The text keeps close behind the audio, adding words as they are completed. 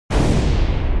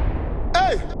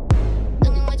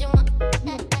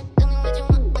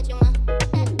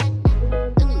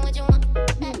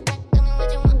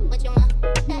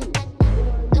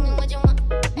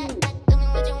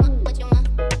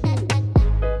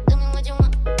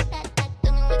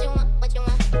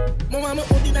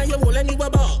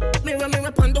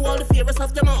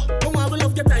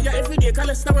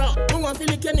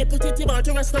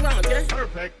Restaurant, yeah?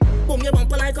 Perfect. Boom your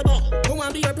bumper like a ball. Who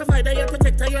want be your provider, your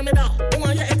protector, your medal. Who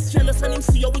want your ex jealous when him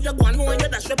see you with your gun. Who want you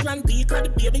dash your plan B, cause the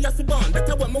baby you fi born. That's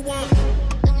what me want.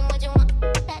 Tell me what you want.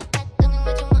 Tell me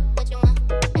what you want. What you want.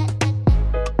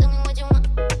 Tell me what you want.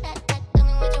 Tell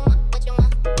me what you want. What you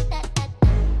want.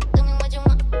 Tell me what you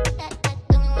want.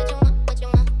 Tell me what you want. What you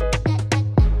want.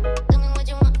 Tell me what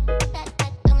you want.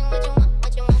 Tell me what you want.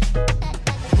 What you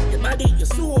want. Your body, your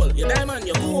soul, your diamond,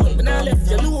 your gold. When I left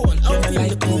you alone.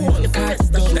 Like boom, the cat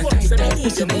dog, the tight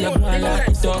pussy, me a wanna lock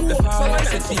it up. The power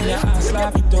set in your ass,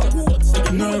 slap it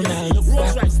up. No, now look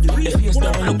back. The face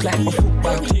don't look like my foot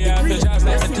back. Yeah, the jazz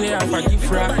like a clear for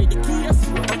gift wrap.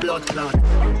 Blood clot.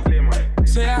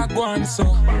 Say I go on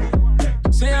so,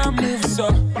 say I move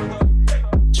so.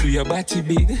 Chew your body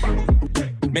big,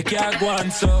 make ya go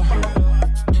on so.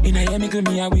 In a yamicle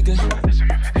me a wiggle.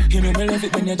 You know me love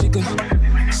it when you jiggle.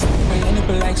 Suck my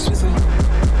nipple like swizzle.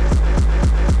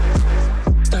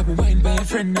 Stop wine by your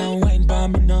friend now, wine by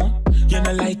me now. You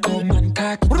know like how man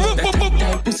cock it up. That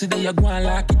tight pussy that you go and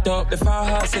lock it up. The far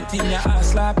house set in your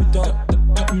ass, slap it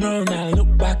up. No, now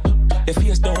look back. Your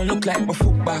face don't look like my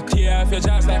foot back. Yeah, if your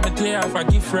jaws like me tear off a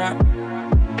gift wrap.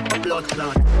 Blood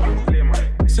clot.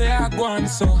 Say I go on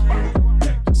so,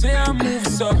 say I move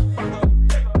so.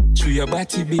 Chew your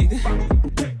body big,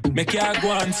 make ya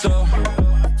go on so.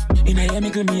 In a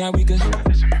yamicle me a wiggle.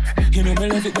 You know me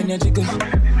love it when you jiggle.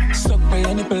 Suck by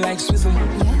your nipple like swizzle.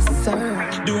 Yes,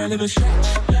 sir. Do a little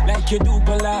stretch, like you do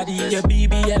Pilates. Your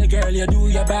BBL girl, you do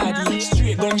your body.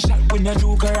 Straight gunshot when you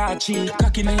do Karachi.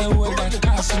 Cocky in your hole like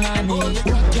casting on me.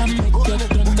 What can make you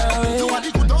turn that way?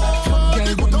 Fuck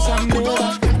girl, guns and more.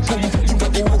 Come you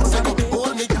got the ones and pay.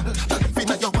 Hold me, girl.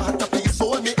 Finna your water, please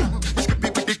hold me.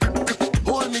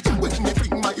 Hold me, when me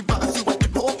bring my bars, you want the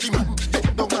Pokemon. Then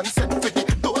no man said for the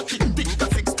dirty. Think at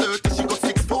 6:30, she got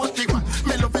 6:41.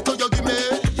 Me love it how you give me.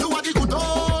 You are the good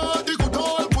old,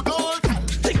 good old.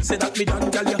 Think say that me done,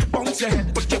 girl, you bounce your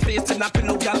head. Put your face in a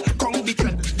pillow, girl, come be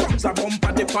tread. Drums a bump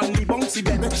at the funny bouncy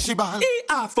bed. Make she ball.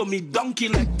 For me donkey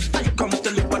leg. I come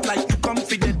to live but like you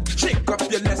confident. Shake up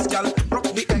your legs, girl, rock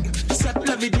the egg. Set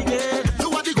let me dig it.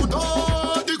 You are the good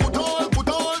old. Deep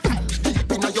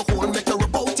in your hole, make you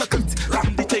rub out your clit.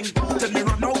 Ram the thing, tell me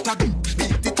run out of it.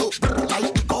 Beat it up, brr,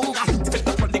 like the conga hit. Fit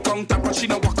up on the counter, but she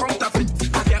know what counterfeit.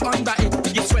 I get under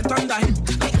it, you sweat under it.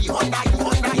 Like he Honda.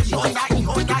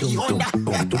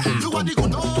 You are the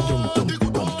good old.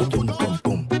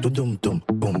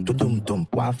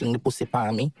 One fling the pussy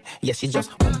pa me. Yes, she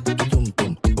just boom, boom,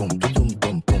 boom, boom, boom, boom, boom,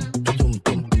 boom, boom,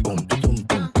 boom,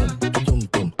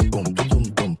 boom, boom,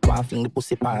 boom. One fling the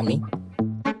pussy pa me.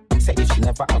 Say if she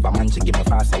never have a man, she give me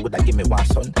fast. I woulda give me one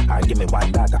son, or give me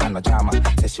one daughter and a drama.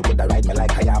 Say she woulda ride me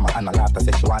like a yama and a laughter.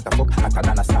 Say she want to fuck hotter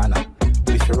than a sauna.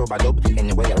 If you rubber dub,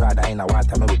 anyway you rather in a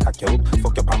water, me we cock you up.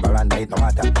 Fuck your pan veranda, it no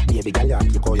matter. Baby girl,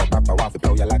 you call your papa, want to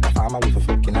plow you like a farmer with a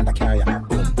fucking and a carrier.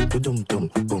 Boom, dum dum,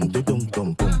 boom, dum dum,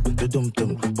 boom, dum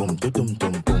dum, boom, dum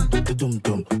dum, boom, dum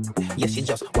dum. Yes, she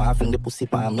just want fling the pussy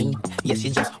pa me. Yes, she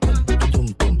just boom, dum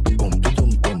dum, boom, dum dum,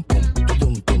 boom,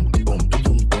 dum dum, boom,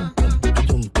 dum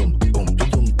dum, boom,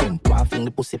 dum dum, want fling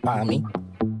the pussy pa me.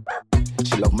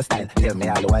 She love my style, tell me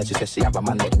all the while. She says she have a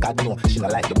man, but God know she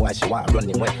not like the boy. She want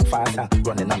running way faster,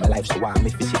 running on my life. She want me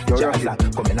to shift the jaws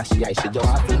and come in and she just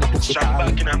want to put she strong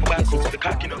back in her back, the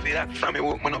cocky no feel that. From me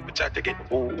walk man up, we try to get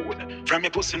old. From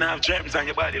your pussy now have germs and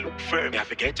your body look firm. I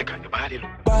forget you cause your body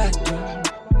look bad.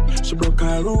 She broke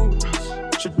her rules.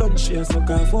 She done she a suck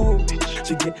her food.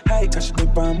 She get high cause she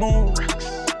dip her mood.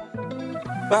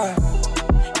 Bad.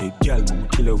 Hey girl, I'ma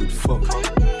kill her with fuck.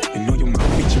 You know you my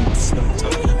bitch, you must stop.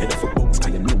 Head off a box,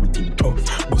 cause you know we think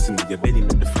tough. Bustin' in your belly,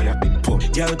 let the fire big pop.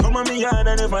 Girl, come on me yard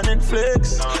and never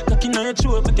Netflix. Cocky on your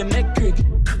throat, make your neck crick.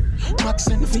 Max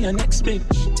send for your next bitch.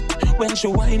 When she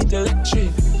whine it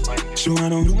electric. She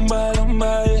wanna lumba,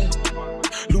 yeah.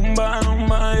 Lumba,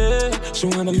 yeah. She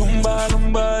wanna lumba,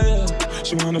 yeah.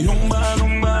 She wanna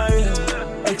lumba,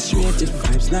 yeah. X-rated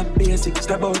vibes, not basic.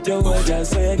 Stop about your word, girl,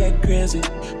 so you get crazy.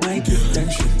 My kid,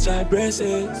 that shit, side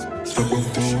braces.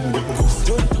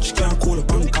 She can't call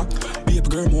up on cock. Baby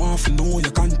girl, more often know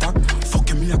your contact.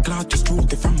 Fucking me a clock, just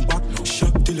stroke it from back.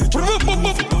 Shot till you drop,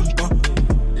 move it bumper.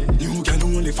 New girl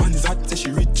only fans that say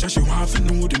she rich and she want to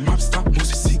know the map stop.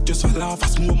 Must sick just a laugh, I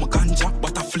smoke my ganja.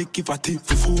 But I flick give a tip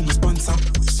for food, my sponsor.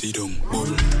 Sit down, bull,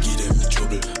 give them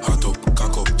trouble. Hot up,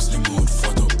 cock up, slim out,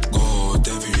 fat up. God,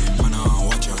 every man,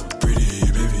 watch out. Pretty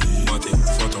baby, body,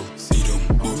 fat up. Sit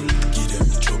down, bull, give them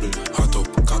trouble. Hot up,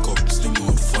 cock up, slim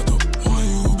out, fat up. Why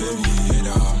you, baby, head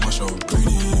a mash up.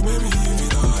 Pretty baby,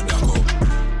 feel a dark up.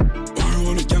 One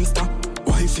roll the gangster.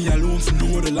 Wifey alone for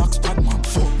know the lock spot, man.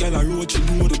 Fuck girl a road, she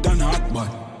know the done hot, man.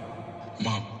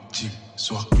 Mom, Jim,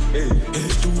 swag. Hey,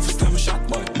 H2 for slam shot,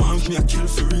 man. Mom's me a kill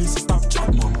for reason, stop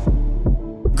chat, man.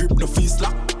 Grip the face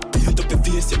lock, paint up the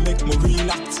face, you make me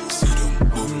relax. See them,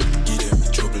 bull, give them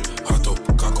trouble. Hot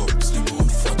up, cock up, slim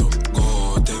out, fat up.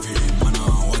 God, every man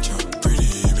watch out.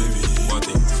 Pretty baby,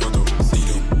 body, fat up. See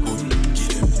them, bull,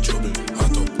 give them trouble.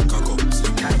 Hot up, cock up,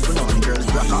 slim out, fat up. Girls,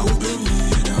 rock out, baby,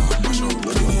 head a mash up.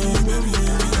 Pretty baby,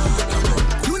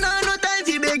 you know no time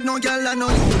to beg no girl and no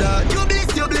you that.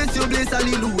 You bless,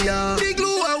 hallelujah. Big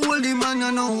glue, I hold the man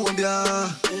and no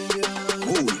ya.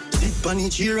 Oh, sit on the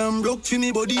chair and broke for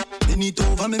me body. Then it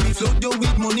over, make me flood you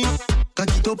with money. Cock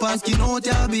it up and skin out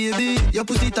ya, baby. Your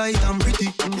pussy tight and pretty.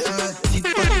 Yeah. Sit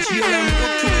on the chair and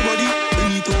broke for me body.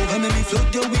 Then it over, make me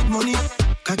flood you with money.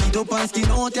 Cock it up and skin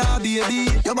out ya,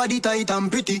 baby. Your body tight and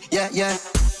pretty. Yeah, yeah.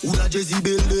 Who da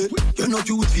Jezebel? You're not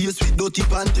cute face with dirty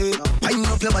panty. Pine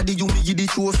up your body, you me give the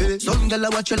trophy. Some gyal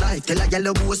watch your life, tell a gyal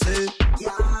a go say.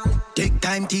 Take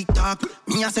time, tick-tock.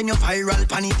 Me a send you viral,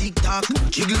 pan it tick-tock.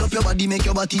 Jiggle up your body, make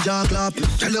your body jaw clap.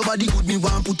 Tell your body good, me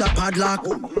want put a padlock.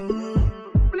 Bless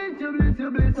you,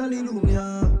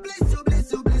 hallelujah.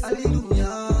 Bless you,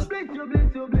 hallelujah. Bless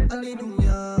you,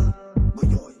 hallelujah.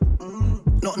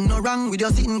 Nothing no wrong with your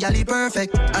sitting, galley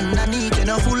perfect. Underneath, you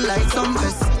know, full like some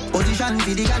vest. Position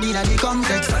for the galley in the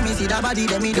complex. Let me see that body,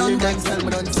 then me done text.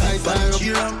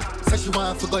 Say she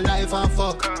want to go live and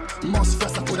fuck. Must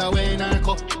first I put away in her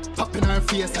cup. Pop in her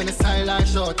face and the style I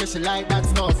short. Yeah, she like that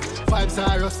stuff. Vibes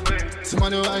are us. Some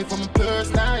money right from purse,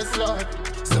 nice lord.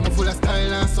 Some full of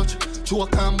style and such.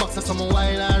 Choke and box and some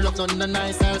wild and rock on the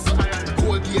nice and so.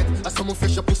 Colgate, and some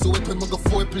fresh up pussy wet when we go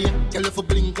foreplay. Girl if I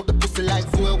blink up the pussy like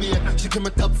 4-way. She give me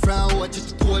top frown, watch it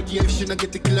to Colgate. If she not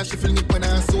get the killer, she fling it when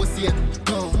I associate.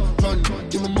 Run,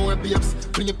 give me more babes.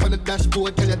 Fling it on the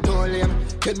dashboard, tell you don't lame.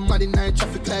 Get mad in night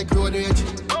traffic like road rage.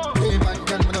 Hey man,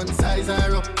 can me done size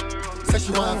her up. Say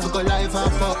she want to go live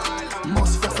and fuck.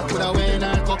 Must first I put away in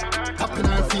her cup. Top in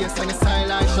her face and the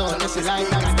style I short. Yeah, she like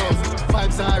that stuff.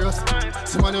 Vibes are us.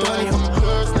 Some money right from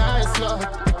girls, nice love.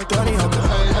 Turn it up, touch.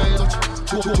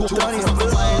 Turn it up,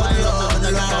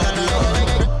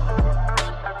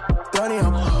 turn it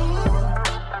up.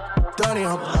 Turn it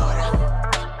up.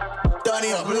 Turn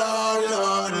it up, Lord.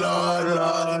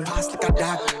 Pass like a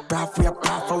dog, bra for your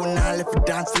path. I will not let you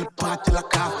dance in the party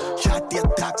like a shot the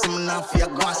attacks, I'm not for your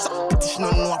goss. Petition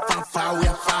on no far, we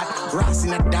are fat. Ross in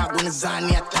the dark when it's on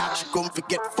the attack. She come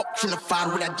forget, fuck, she no far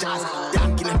with a jazz.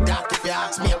 Dark in the dark, if you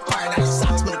ask me a paradise,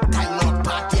 socks me the time, no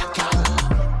party, I can't.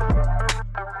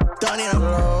 Turn it up,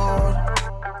 Lord.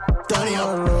 Turn it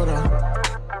up, Lord.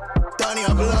 Turn it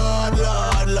up, Lord.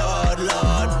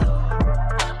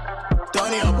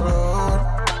 Turn it up, Lord.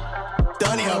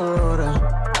 Turn it up, Lord.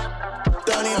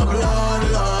 Turn it up,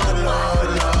 Lord.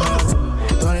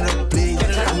 Turn it up, please.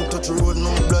 Don't touch the road,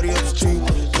 no bloody up street.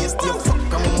 Can't stay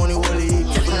fuck, I'm money wally.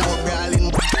 Keeping no brawling.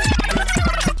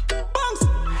 Bounce!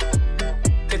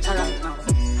 Get her right now.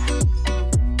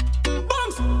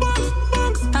 Bounce!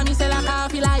 And you sell a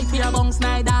coffee light for your bunks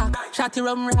night dark. Shotty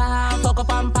rum ram, fuck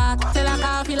up and pat. Sell a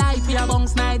coffee light for your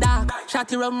bunks night dark.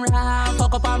 Shotty rum ram,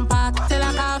 fuck up and pat. Sell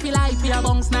a coffee light for your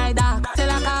bunks night dark. Sell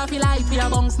a coffee light for your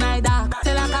bunks night dark.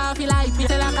 Sell a coffee light for,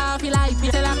 sell a coffee light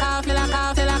for, sell a coffee, sell a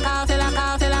coffee, sell a coffee, sell a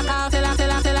coffee, sell a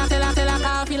coffee, sell a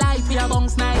coffee light for your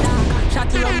bunks night dark.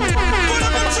 Shotty rum ram,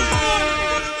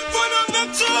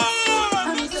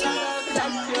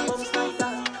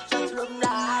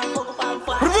 fuck up and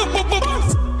pat.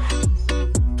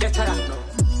 Get her up now.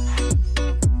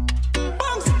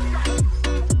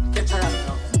 Get her up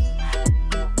now.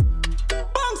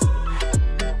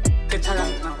 Get her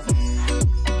up now.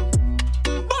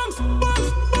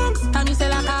 And you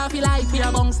sell a coffee light for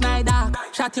your bunks night dark.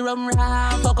 Shotty rum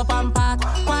ram, fuck up and pat.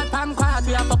 Quad pan quad,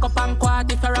 we a fuck up and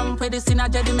quad. If you rum for this in a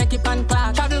jetty, make it pan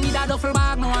clad. Travel with a duffel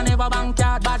bag, no one ever bank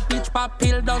yard. Bad bitch pop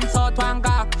pill, done south one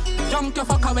gawk. Junk your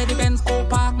fuck away the Benz go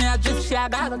park. Me a drift, she a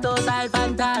got those half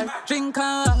and tall. Drink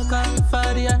and walk up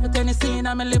for the earth. Tennessee,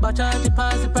 I'm a liver church, it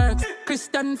pass the perks.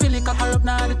 Christian feel like a corrupt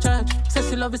now the church. Says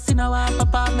she love it, see now I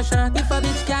pop off my shirt. If a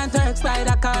bitch can't work, slide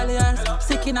a call yours.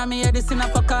 Sick in a me head, this in a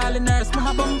fuck all the nurse.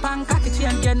 Mama bump and cocky, she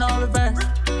ain't get no reverse.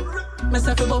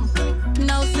 Myself a bump,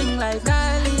 now sing like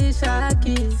Alicia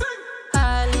Keys.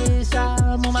 Alicia,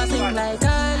 mama sing like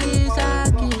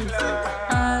Alicia Keys.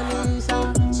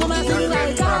 Alicia, mama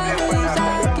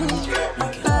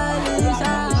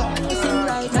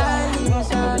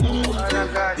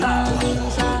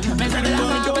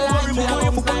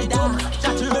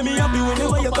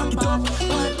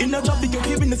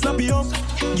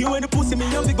You when the pussy me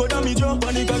have to go down me jump.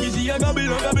 Panic a she a gobble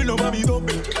no baby up.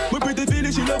 Me pretty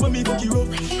feeling she love when me fuck you rough.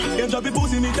 You drop the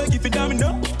pussy me take it for damn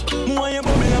no. Me want you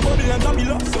bubble and drop me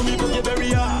low. So me fuck you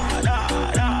very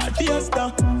hard.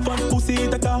 Fiesta, fat pussy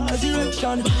take a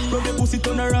direction. Rub the pussy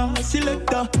turn around,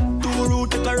 selector. Two root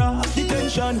take a ras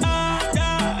detention.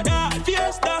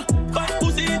 Fiesta, fat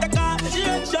pussy take a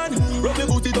direction. Rub the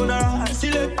pussy turn around,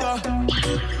 selector.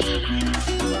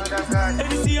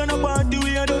 Anything on a party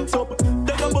we a done up.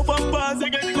 Take a puff and pass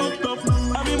and get cocked up.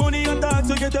 And me money and talk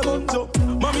so get your buns up.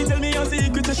 Mommy tell me a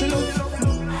secret that she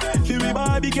love. Feel me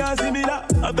Barbie can't see me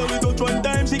that. After we touch one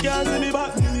time she can't see me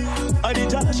back. And the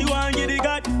jack she want get it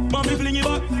got. Mommy fling it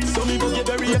back. So me go get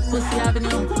very up. Pussy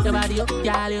avenue, your body up,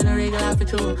 y'all you no regular for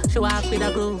true. She walk with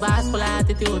a groove, ass full of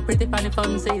attitude. Pretty funny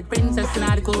fun, say it, princess in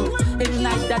the cool.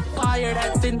 Ignite that fire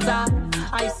that's inside.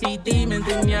 I see demons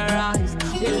in your eyes.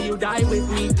 Will you die with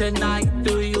me tonight?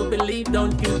 Do you believe?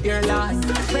 Don't you dare lie.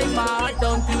 Break my heart,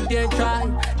 don't you dare try.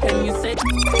 Can you say?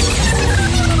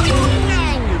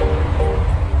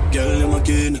 Girl, I'm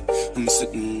again. I'm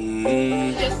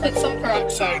sitting. Just hit some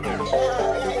peroxide.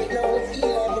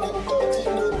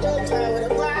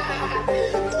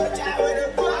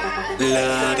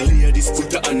 Lord, ladies,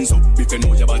 put your hands up. If you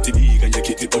know your body big and you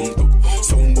get it pumped up.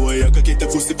 Some boy, I can get the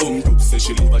pussy pumped up. Say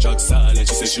she leave a jack sal and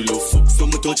she say she love fuck.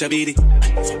 Some touch a baby,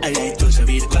 I like touch a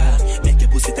baby. Make your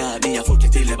pussy tap me, I fuck you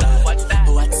till you bad. What's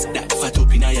that? Fat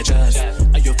up in your jaws.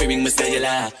 Are you feeling me say you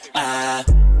lie?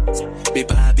 Be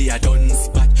Barbie a done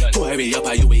spot. To hurry up,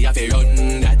 you way have to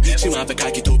run that. She want to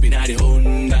cock it up in the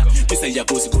Honda. Me say your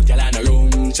pussy good, y'all on a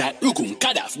run chat. Rukum,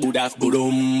 kadaf, budaf,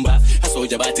 budumba. I saw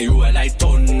your body roll like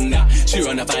thunder. She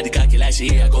run up at the cocky like she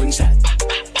hear a gunshot.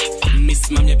 Miss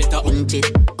ma'am, you better hunt it.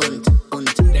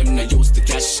 Them not use the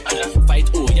cash. Fight,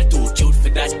 oh, you're too cute for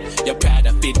that. You're proud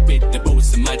of it with the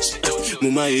boss match.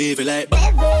 Mama evil like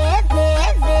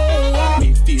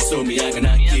me feel so me I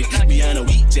gonna get. Me on a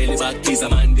weak jelly back. Is a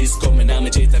man this coming. I'm a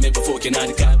jet. I make a fucking on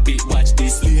the carpet. Watch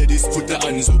this. Ladies, put the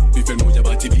hands up. If you know your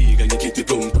body big and you get it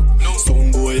pumped up.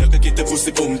 Some boy I can get the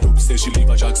pussy pumped up. Say she leave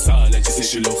a jack sal and she say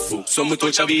she love fuck. Some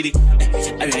touch a baby.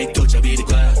 I like touch a baby.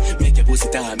 Make your pussy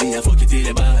tap me. I fuck you till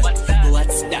you bad.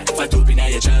 What's that? Fat up in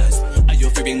your chest. Are you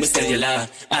feeling me say you lie?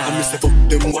 I miss the fuck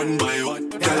them one by one.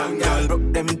 Gal,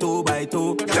 broke them 2 by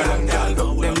 2. Gal,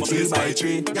 broke them 3 by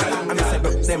 3. I miss the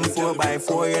broke them 4 by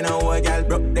 4. You know what, gal?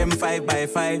 Broke them 5 by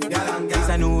 5. These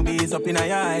are newbies up in a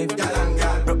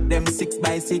hive. Broke them 6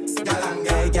 by 6.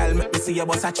 Hey, gal, make me see your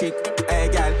boss a trick. Hey,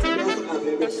 gal.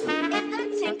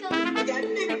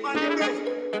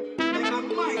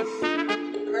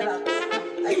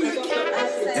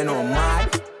 You know,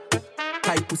 mad.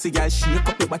 Tight pussy, gal, shake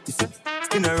up your body for me.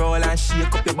 Spin a roll and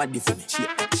shake up your body for me.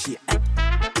 Shake.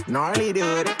 Gnarly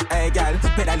dude. Hey, gal,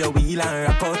 pedal your wheel and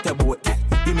rock out your boat, gal.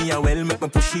 Give me a well, make me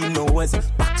push in nose.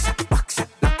 Back shot.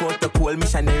 Knock out the cold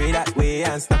missionary that way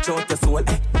and snatch out your soul.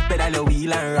 Hey, pedal your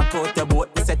wheel and rock out your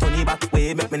boat. Set on the back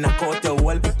way, make me knock out your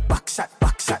wall. Back shot.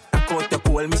 Knock out the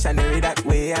cold missionary that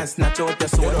way and snatch out your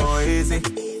soul. Oh, easy.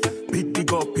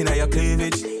 Big up in your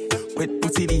cleavage. Wet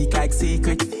pussy leak like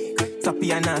secret.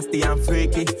 Toppy and nasty and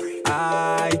freaky.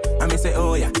 I me say,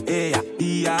 oh yeah,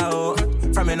 oh.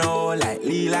 From me know like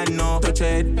Leland, no. Touch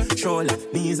head, shoulder,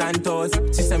 knees and toes.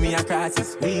 She say me a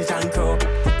crosses, reach and crow.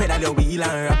 Pedal your wheel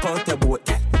and rock out your boat.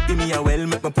 Give me a well,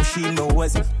 make me push in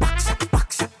nose. Back shot.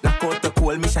 Knock out the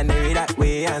cold missionary that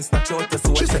way and snatch out the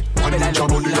soul. She said, pedal your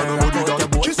wheel and rock out your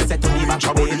boat. She said to me back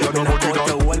way, make me knock out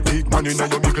the wall. Big man in your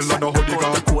middle and a hoodie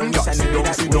car. Cold missionary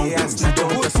that way and snatch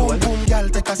out the soul. Boom, girl,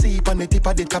 take a sip on the tip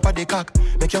of the top of the cock.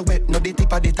 Make your wet, no the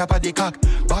tip of the top of the cock.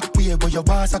 Back way where your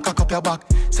boss a cock up your back.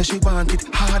 Say she want it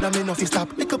hard and me no fi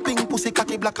stop. Little pink pussy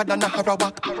cocky blacker than a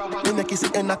Harawak. Me make it see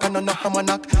a knock and on a hammer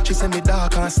knock. She say me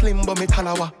dark and slim but me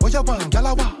talawa. What you want,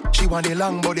 galawa? She want the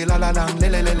long body la la lang,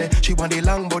 le. She want the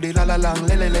long body la la lang,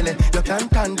 le. You can't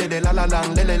stand the la la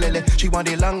lang, le. She want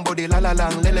the long body la la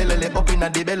lang, le. Up inna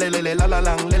the belly, la la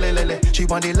lang, le. She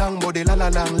want the long body la la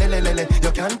lang, le.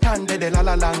 You can't stand the la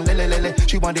la lang, le.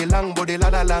 She want the long body la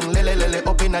la lang, le.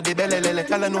 Up inna the belly,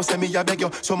 Y'all know say me a beg you,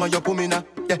 some of you put me na.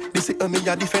 Yeah, this is me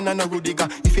a defend and a Rudiger.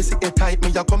 If you see it tight,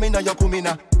 me a come in, you come in.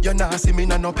 You nah see me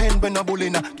na no pen when a bully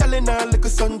na. Y'all in a little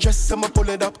sundress, so me pull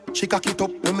it up. She cock it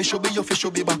up, when me should be you, fi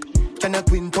should be back. Can you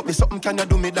twin top me something? Can you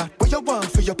do me that? What you want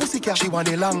for your pussy cat? She want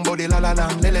the long body la la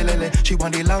lang, le. She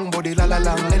want the long body la la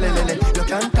lang, le. You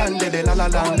can't stand the la la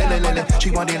lang, le.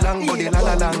 She want the long body la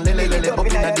la lang, le. Up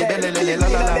inna the belly, la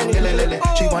la lang, le.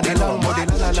 She want the long body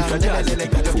la la lang, le.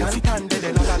 You can't stand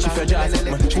the la la lang. She for jazz,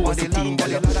 man. She was a teen,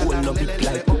 girl. Hold no big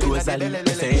like Rosalie.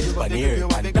 Say, pan here,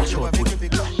 and dash out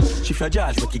foot. She for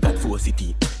jazz, but you got 4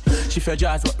 city. She feel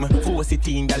jazz but me force it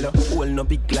in, gal. Hold no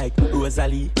big like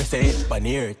Rosalie. Me say it pan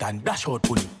earth and dash out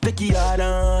pulley. Take it hard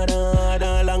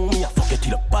long me a fuck it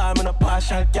till the palm and a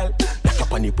partial gal. Lock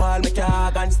up on the ball, make your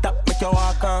hog and stop. Make your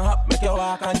walk and hop, make your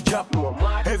walk and drop.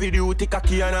 Heavy duty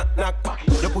cocky and a knock.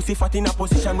 Your pussy fat in a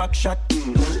position back shot.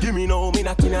 Give me no, me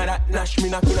knocking at that nash, me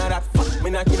knocking at that fuck, me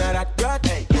knocking at that gut.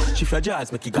 Hey. She feel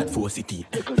jazz, make you got force it in.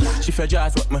 She feel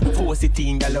jazz, but me force it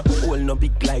in, gal. Hold no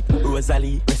big like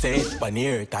Rosalie. Me say it pan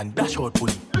earth and dash out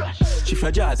pulley. She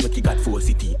feel jazz, make you got force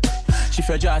it in. She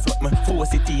feel jazz, but me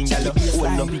force it in, gal.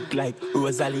 Hold no big like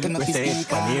Rosalie. Me say it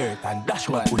pan earth and dash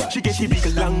out pulley. She get the big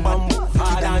long bamboo,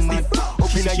 hard and stiff.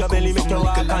 Up inna your belly, make you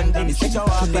walk and dance. Make you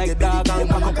walk like dog and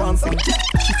cock up and spin.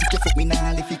 She think you fuck me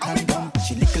now if you can't come.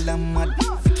 She little and mad,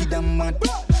 wicked and mad.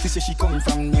 She say she come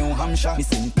from New Hampshire. Me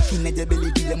sing inna your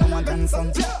belly, give your mama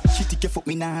grandson. She think you fuck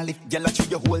me now if gyal chew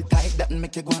your whole tight, that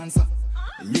make you go answer.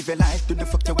 Live your life to the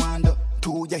fuck you want to.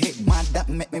 To your head mad, that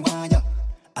make me want ya.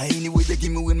 I anyway they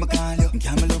give me when me call you.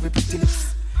 Girl, me love your pretty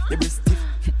lips. Your breast stiff,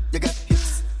 you got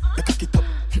hips. You cock it up,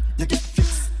 you get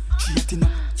fixed. She eating up,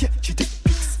 yeah, she take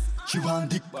pics. She want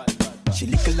dick. She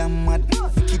little and mad,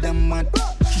 wicked and mad.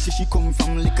 She say she come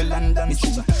from little London. Me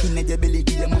see back inna your belly,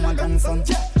 give your mama grandson.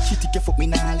 She think you fuck me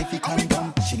now if you can't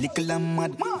come. She little and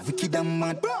mad, wicked and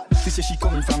mad. She say she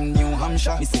come from New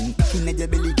Hampshire. Me sing back inna your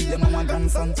belly, give your mama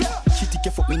grandson. She think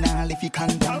you fuck me now if you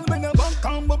can't come. Bring her back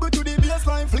and bubble to the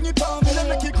baseline, fling it down, then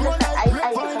make it grow like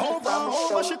grapevine.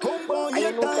 Over, she come boy,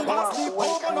 8 times, pass sleep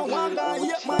over, no one guy,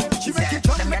 8 miles. She make it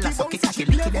jump, make it bounce, she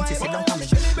play fine.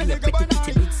 She belly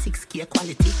pretty, 6K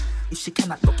quality. If she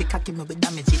cannot look it, cocky me with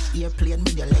damage it. Airplane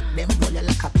with your leg, them roll you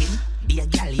like a pin. Be a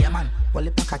gal, yeah man. Roll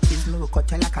a pack of cheese, me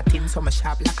cut you like a tin. So me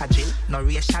sharp like a drill. No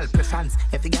racial preference,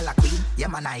 every gal a queen. Yeah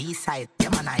man a east side, yeah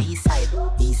man a east side.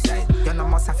 East side, you no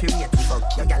must have to rate me.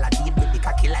 Fuck your gal a deal with the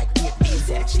cocky like 8 days.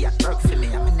 Yeah. She a work for me,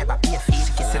 I me never pay fee.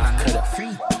 She kissing and get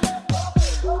free.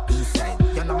 East side,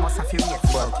 you no must have to rate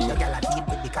me. Fuck your gal a deal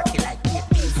with the cocky like 8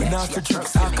 days. Yeah. She a work for me, I me never pay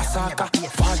fee.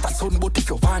 Want a son, but if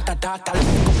you want a daughter,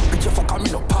 bitch you fuck me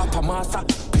no papa master.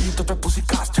 Beat up a pussy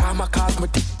cast, drama cause me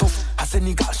tick tough. A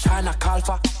Senegal shine a call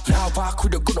for. Now walk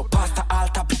with a gun up past the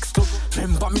altar big stuff.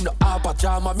 Remember me no abba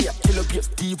drama, me a killer be a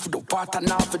Steve with the water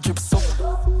now for drip so.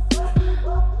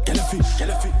 Gallify,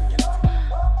 Gallify,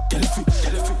 Gallify,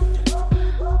 Gallify,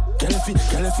 Gallify,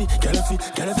 Gallify, Gallify,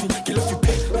 Gallify, Gallify,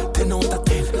 pen. 10 out of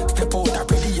 10. Step out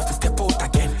already, if you step out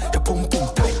again. The boom boom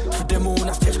tight. For them on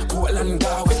a stage, Portland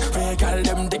Galway. Regal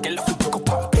them, they get love to pick up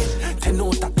and pen. 10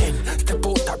 out of 10. Step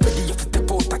out already, if you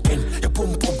step out again. The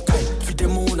boom boom tight. For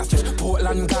them on a stage,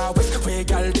 Portland Galway.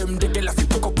 Regal them, they get love to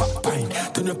pick up and pine.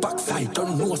 Turn your backside,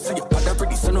 don't know, so your body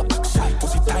ready, so no act shy.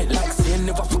 Pussy tight like say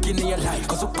never fucking in your life.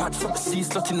 Cause apart from the sea,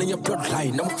 slotting in your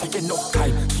bloodline. I'm fucking no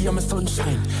time, she am my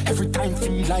sunshine. Every time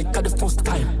feel like I the first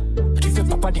time. Give your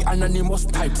papa the anonymous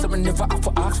type, so I never have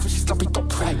to ask for she slap it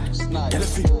up right.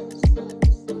 Gallify.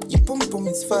 Your pum pum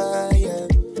is fire.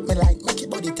 Me like make your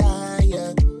body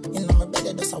tired. You know my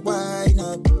bed does a wine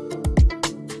up.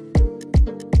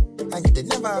 And you did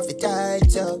never have it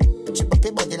tight up. Chip up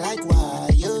your body like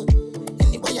wire.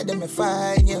 Anyway you me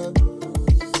find you.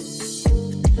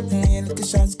 Me look a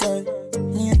shots girl.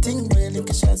 Me a thing where you look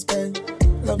a shots girl.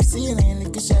 Love seeing you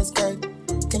look a shots girl.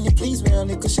 Can you please wear a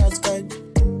look a shots girl?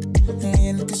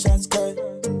 Me look a shots girl.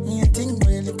 Me a thing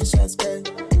where you look a shots girl.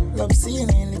 Love seeing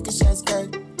you look a shots girl.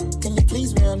 Can you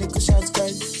please wear a little shots, girl?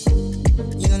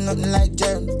 You know nothing like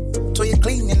germ. So you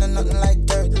clean, you know nothing like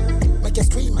dirt. Make you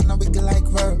scream and I wiggle like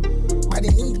verb. Body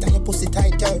neat and your pussy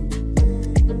tight, girl.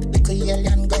 Little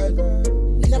alien girl.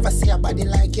 Never see a body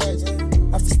like yours. I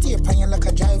have to steer upon you like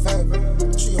a driver.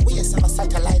 Through your waist, I'm a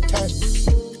satellite turn.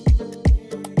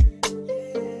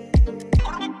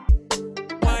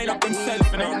 Wind up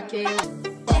himself, you know.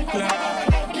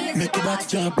 Make your back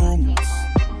jump, boom.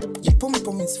 Your pum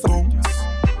pum is fun.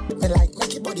 Me like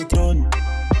make your body done.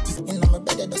 You know my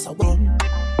bed does a one.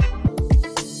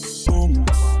 Boom.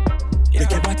 Make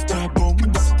your body drop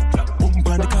bombs. Boom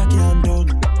pan the cocky and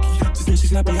done. She say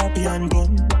she's happy and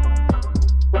gone.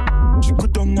 She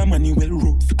put on a money well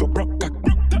road. Figure broke cock.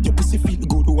 Your pussy feel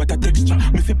good, what a texture.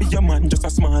 Me fi be a man, just a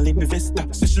small investor.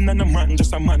 Session and a man,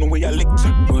 just a man where you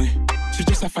lecture. Boy, she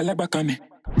just a fall back on me.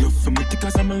 Love for me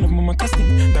because I'm a love mama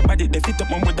casting. The body they fit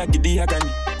up on with that giddy agony.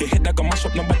 The head that go mash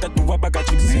up, no matter do a bag of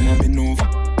tricks. Say I been over.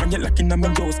 And you're locking on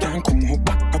my jaws, can't come home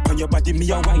back. Up on your body, me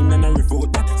a wine and a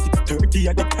revolt that. 6:30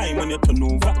 at the time when you turn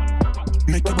over.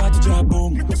 Make your body drop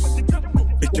boom.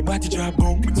 Make your body drop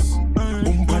boom.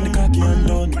 Boom pan the cocky and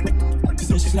done. She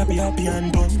say she's happy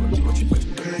and done.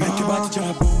 Make your body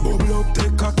drop boom. Bubble up,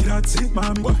 take cocky, that's it,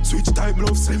 mommy. Switch type,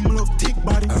 love slim, love thick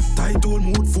body. Tight old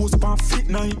mood, force up and fit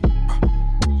night.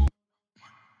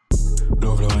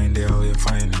 there how you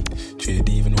find it. Trade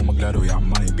even though I'm glad how you're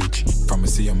my bitch. From me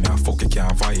see you, me I fuck you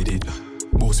can't avoid it.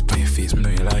 Boast up on your face, me know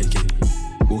you like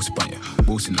it. Boast up on you,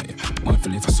 boasting on you. Man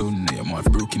feel if a son in you, man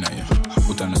feel broken on you.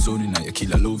 Put on a son in you,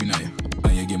 kill a love in you.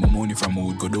 And you get my money from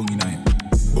wood, go down in you.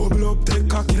 Bubble up, take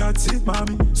cocky, that's it,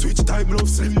 mommy. Switch type, love,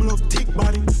 slim, love, thick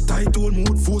body. Tight old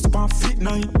mood, force pan, fit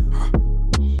nine.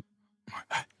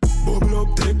 Bubble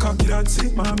up, take cocky, that's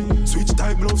it, mommy. Switch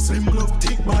type, love, slim, love,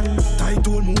 thick body. Tight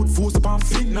old mood, force pan,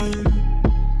 fit nine.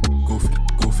 Go for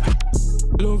it, go for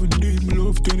it. Love indeed, me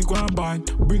love 20 grand bad.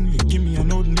 Bring me, give me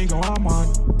another nigga, I'm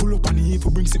mad. Pull up on the evil,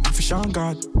 bring something for Sean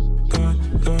God.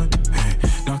 God, hey.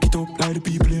 Knock it up like the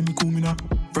people in me cool me now.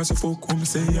 Press a fuck when me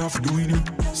say you have to doing it.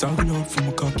 Saggle up for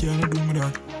my cocky and I do me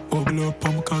that. Bubble up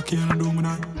on my cocky and I do me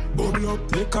that. Bubble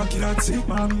up, take cocky, that's it,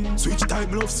 mommy. Switch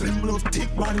type, love, slim, love,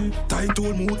 thick body. Tight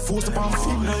old mood, force up on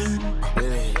fit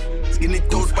nine. Skinny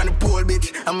toes pan the pole,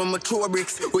 bitch. I'm a mature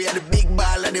bricks. We are the big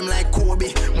ball of them like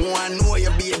Kobe. More I know you,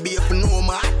 baby, if you know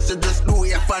my. So just do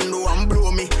your fan, do and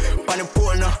blow me. Pan the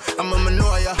pole now, I'm a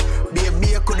know ya. Baby,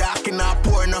 you could hack in a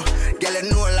pour now. Girl,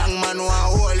 you know long man who I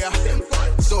hold ya.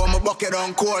 So I'm a bucket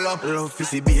on call up. Love to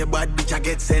see be a bad bitch, I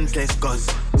get senseless cause.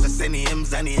 So send the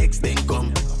M's and the X then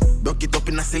come. Duck it up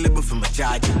in a syllable for my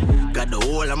charge. Got the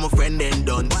whole of my friend then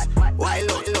done. Why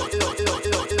look.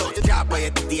 Chop on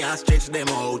your titty and stretch them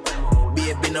out.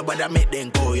 Baby, nobody make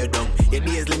them call you down. Your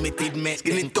days limited, man.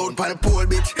 Skinny town pan the pole,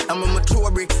 bitch. I'm a mature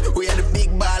bricks. We are the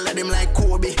big ball of them like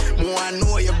Kobe. More I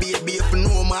know you, baby, if you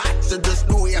know my. So just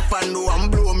do your fan, do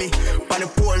and blow me. Pan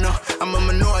the pole now, I'm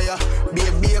a know ya.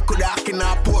 Baby, you could hack in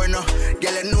a pour now.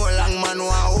 Girl, you know long man who I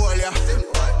hold ya.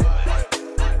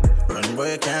 Run,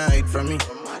 boy, you can't hide from me.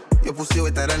 Your pussy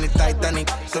wetter than the Titanic.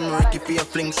 Some Ricky for your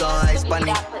fling, so ice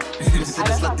panic. You see the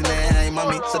slut in the eye,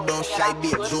 mommy. So don't shy,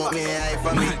 babe, don't me eye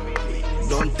for me.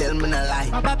 Don't tell me no lie.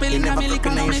 You never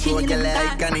fucking in your show, girl,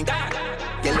 iconic.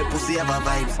 Girl, your pussy have a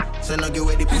vibes. So now give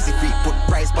away the pussy free, put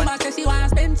price on. Mama says she wanna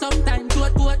spend some time.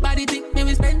 Short body dick, me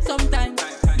we spend some time.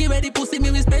 Give her the pussy, me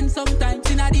we spend some time.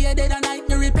 Inna the air, dead and night,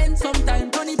 me repent some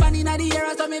time. Tony pan inna the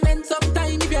air, so me vent some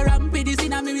time. If you're rampy, this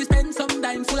inna me we spend some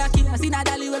time. Full of chaos inna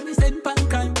dolly when me send pan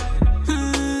crime.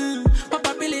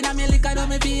 Papa pill inna me liquor, know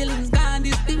me feelings. Gone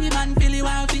this steam and feel it,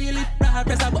 want feel it.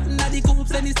 Press a button at the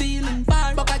coops and the ceiling.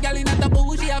 Far fuck a gal inna the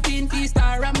bush, she a fiend feast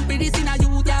star. Rampy this inna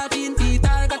youth, ya fiend feast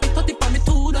star. Got it 30 on me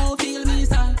too, don't feel me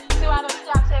star. See why don't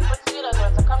you take what you do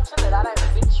to come to that?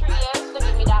 I've been 3 years to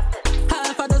give me that.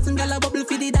 Half a dozen gal a bubble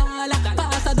for the dollar.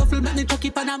 Pass a duffel, make me chuck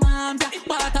it on a mom's.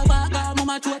 Water walk,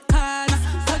 mama throat corner.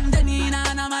 Sunday Nina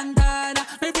and a Montana.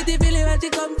 Me pretty feeling where she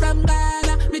come from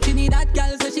Ghana. Me chinny that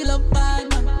gal say she love bad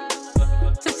man.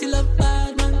 Say she love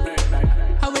bad man.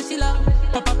 How wish she love?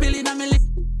 Papa pill inna me lip.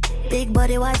 Big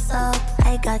body, what's up?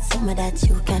 I got some of that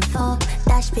you can fuck.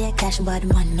 Dash pay cash, bad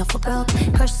man, no for broke.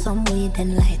 Crush some weed,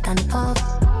 then light and puff.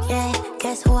 Yeah,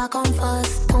 guess who I come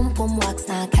first? Pum pum wax,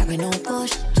 now carry no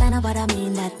push. China, but I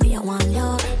mean that me, I want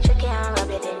you. She can't rub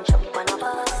it in, jump on a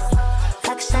bus.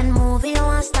 Action movie, you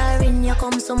want star in. You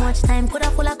come so much time, coulda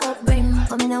full of cup brim.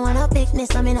 But me no want no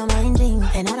picnic, so me no mind drink.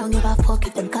 And I don't give a fuck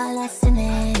if them call us in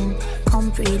it.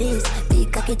 Come free this,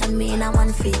 big cocky on me in a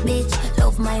one feet bitch.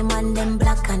 Love my man, them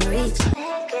black and rich.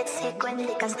 Get sick when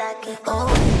they can start kick. Oh,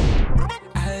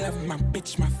 I love my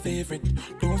bitch, my favorite.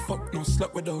 Don't fuck no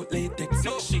slut without latex.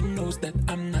 She knows that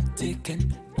I'm not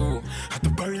taken. Oh, at the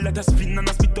barrel of the spin and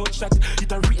a spit out shot.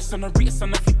 It a race and a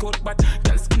flick out bad.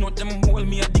 Girl skin out them hold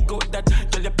me a dig out that.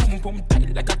 Girl your pum pum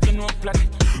tight like a tin rock flat.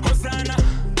 Hosanna,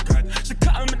 God, she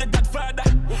call me the Godfather.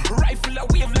 Rifle a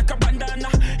wave like a bandana.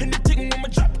 Anything when my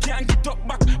drop can't get up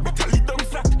back. But I lead down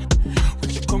flat. When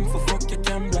she come for fuck you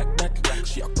can't black that.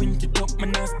 She a quint it up,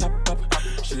 man, I stop up.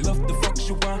 She love the fuck,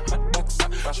 she want hot box.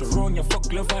 She run your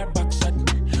fuck, love her back shot.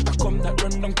 I come that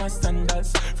run down past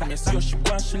sandals. From your see she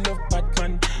want, she love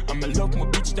Batman. I'ma love my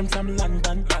bitch, them from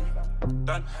London.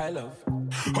 Done, I love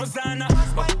Hosanna.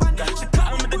 She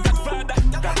call me the Godfather.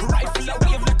 Rifle a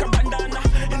wave like a bandana.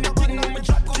 Anything on my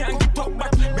drop can't get up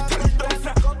back. Better it down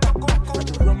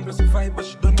flat. Rumble survive, but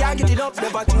she don't can't get it up,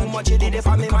 never too much, you did it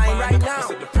for me mind right now.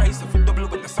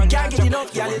 Can't get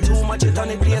enough, girl, you too much, you turn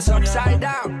the place upside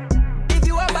down. If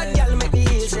you a bad girl, make me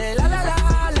hear say la la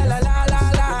la la la la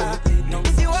la la.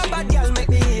 If you a bad girl, make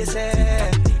me hear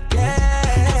say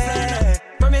yeah.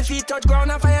 From your feet touch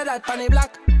ground and fire that panny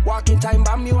black. Walking time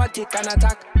bomb, you a tick and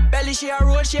attack. Belly she a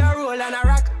roll and a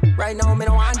rock. Right now me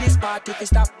no want this party to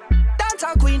stop.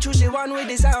 Dancehall queen, choose the one with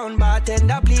the sound.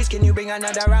 Bartender, please, can you bring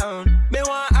another round? Me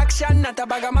want action, not a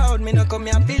bag of mouth. Me no come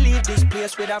here to leave this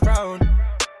place with a frown.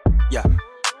 Yeah,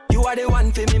 you are the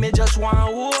one for me just want to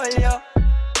hold ya.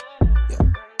 Yeah.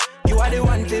 You are the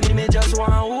one for me just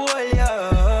want to hold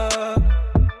ya.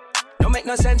 make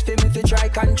no sense for me to try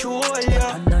control you.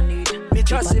 Me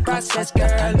trust the process,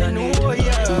 girl, me know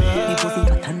you.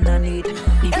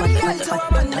 Every girl to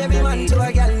a man, every man to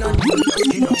a girl, no.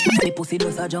 Me pussy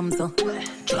does a jump so.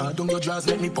 Draw down your jaws,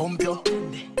 let me pump you.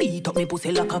 Beat up me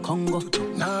pussy like a Congo.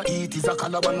 Nah, eat is a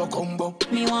calabar no combo.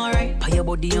 Me want right, pay your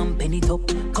body and penny top.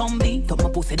 Come beat up my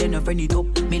pussy, then you friend it up.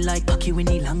 Me like cocky when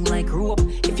he long like rope.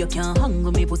 If you can't hang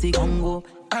me pussy Congo.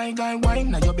 I got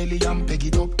wine, now your belly and peg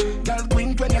it up. Girl,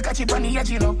 queen when you catch it on the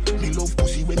edge, you know. Me love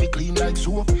pussy when me clean like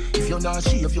soap. If you're not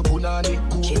shave, you put on it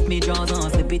cool. Chip me jaws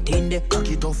and slip it in there. Cock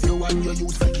it off you and you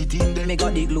use flick it in there. Me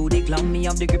got the glue, the glam, me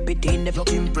have the grip it in there. You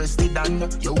impress the dan,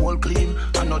 you all clean,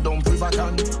 and no dumb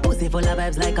privatan. Pussy full of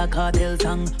vibes like a cartel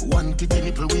song. One kitty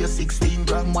nipple weigh 16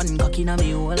 gram. One cock in a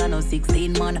me hole and no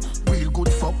 16 man. Real good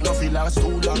fuck, no feel last too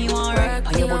long. Me want right,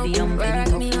 pay your body and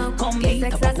penny top. Come beat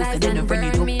up my pussy, then you friend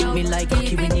it up. Me like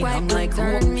cocky when he long like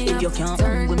rope. If you can't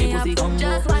hang with me pussy Congo.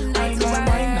 Just one night to work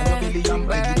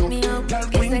me up.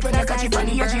 It's exercise and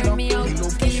burn me up.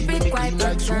 Keep it quiet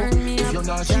but turn me up.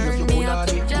 Turn me up.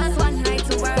 Just one night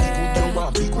to work.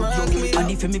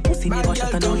 And if me pussy never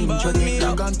shut and no injure me.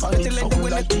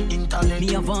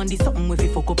 Me have on this something with you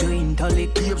fuck up your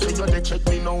intellect.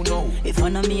 If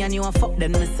one of me and you a fuck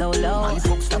then me so loud. My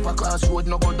fuck stop a crossroad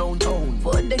no go downtown.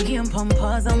 Put the game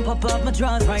pampas and pop up my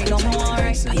drawers right now.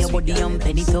 Alright, pay your body and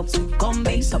penny top. Come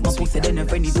beat up my pussy then you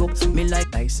friend it up. Me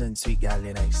like nice and sweet, gal,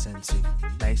 you nice and sweet,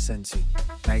 nice and sweet,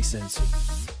 nice and sweet.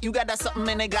 You got that something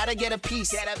and I gotta get a piece.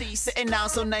 Sitting down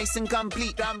so nice and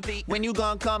complete. When you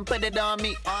gon' come put it on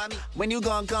me. When you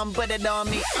gon' come put it on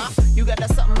me. You got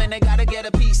that something and I gotta get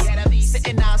a piece.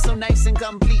 Sitting down so nice and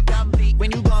complete.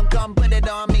 When you gon' come put it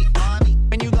on me.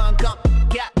 When you gon' come,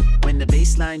 yeah. When the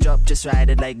baseline drop, just ride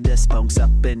it like this. Punks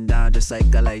up and down, just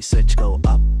like a light switch. Go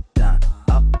up, down,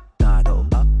 go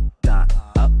up, down,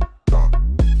 up, down.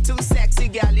 Too sexy,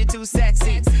 gal, you too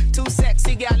sexy. Too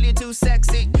sexy, gal, you too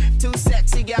sexy. Too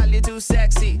sexy, gal, you too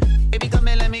sexy. Baby, come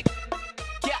and let me.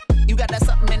 Yeah, you got that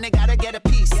something and they gotta get a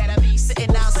piece.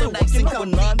 Sitting down so nice and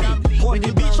complete. When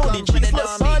you beach on the cheeks, let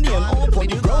sunny and all on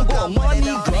the ground, go on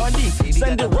money, grandy.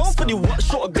 Send it round for the what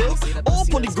short girl.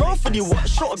 All on the ground for the what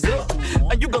short girl.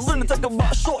 And you gotta learn to take a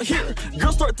box short here.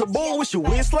 Girl start to bowl with your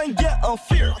waistline, get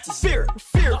fear, fear,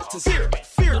 fear, fear,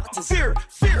 fear, fear,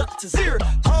 fear, fear.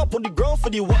 Hop on the ground for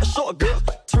the what short girl.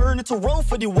 Turn it around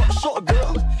for the what short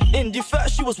girl. In the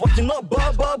fact she was walking up,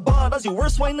 ba. That's your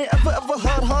worst wine I ever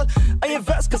had. I ain't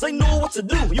vexed cause I know what to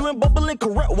do. You ain't bubbling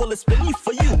correct, well it's beneath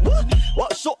for you.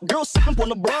 What short girl sipping on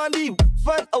the brandy.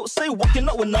 Fan outside walking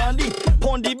out with Nandi.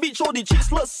 Pon the beach, all the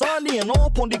cheeks look sunny. And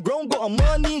all on the ground got a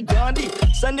money, grandy.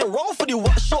 Send it round for the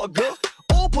what short girl.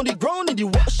 Up on the ground in the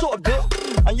what short girl.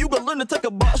 And you gotta learn to take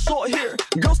a box short here.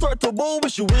 Girl start to bowl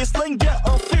with your waistline, get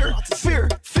fear, fear,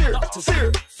 fear,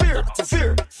 fear, fear,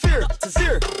 fear, fear,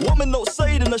 fear. Woman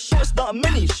outside in the shorts not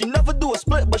many. She never do a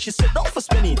split, but she sit down for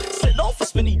spinny. Sit down for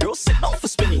spinny, girl, sit down for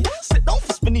spinny. Sit down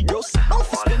for spinny, girl, sit down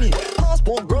for spinny.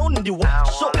 Husband grown in the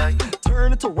what short.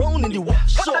 Turn it around in the what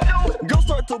short. Girl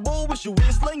start to bowl with your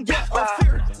waistline, get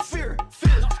fear, fear,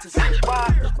 fear, fear,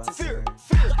 fear, fear,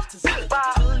 fear.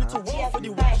 Turn it around for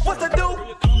the what I do?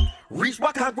 Reach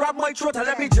back and grab my throat and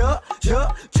let me jerk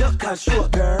and show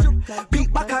girl.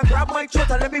 Peek back and grab my throat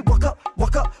and let me walk up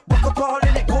all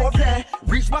in it, go over there.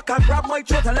 Reach back and grab my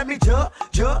throat and let me jerk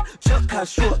and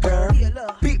show girl.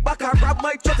 Peek back and grab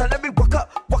my throat and let me walk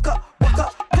up.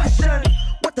 Question: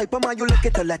 what type of man you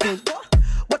looking to let in?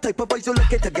 What type of boys you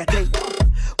looking to get in?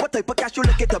 What type of cash you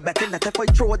looking to bet in? That if I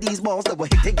throw these balls that were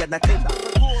hitting and nothing.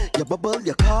 You bubble,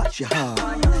 you catch, you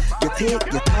hard. You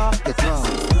take, you talk, you draw.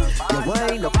 You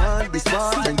wind up on this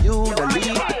bar and you the lead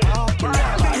the parking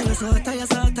lot. You're so hot, you're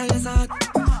so hot, you're so hot.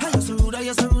 You're so rude,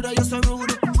 you're so rude, you're so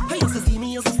rude. I used to see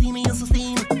me, used to see me, used to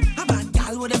steam. A bad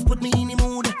gal would have put me in the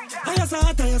mood. You're so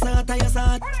hot, you're so hot, you're so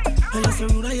hot. You're so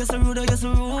rude, you're so rude, you're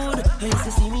so rude. I used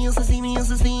to see me, used to see me, used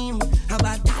to steam. A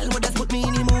bad gal would have put me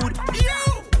in the mood.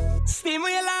 Yo! Steam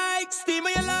what you like, steam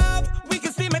what you love. We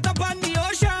can steam it up on the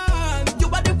ocean. You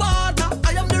are the water,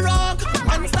 I am the rock.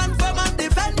 Man stand firm and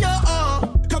defend your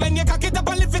own. Come and you cock it up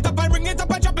and lift it up and bring it up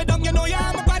and drop it down. You know you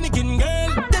I'm a panicking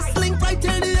girl. This link right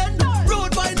till the end.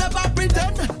 Road boy never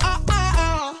pretend.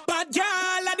 Bad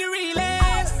girl are the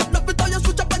realest. Love it how you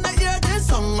switch up and I hear this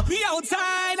song. We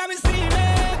outside and we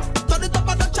steaming. Turn it up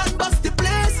and touch and bust the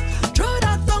place. Throw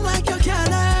that tongue like you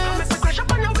careless. Make me crash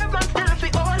up on your web and still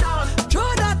fit all on. Throw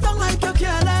that tongue like you careless.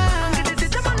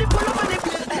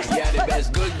 Yeah, the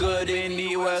best good in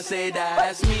the world, say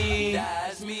that's me.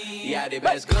 Yeah, the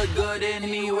best good in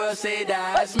the world, say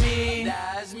that's me.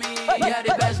 Yeah,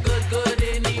 the best good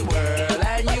in the world,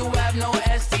 and you have no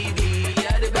STD.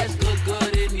 Yeah, the best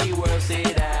good in the world, say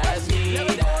that's me.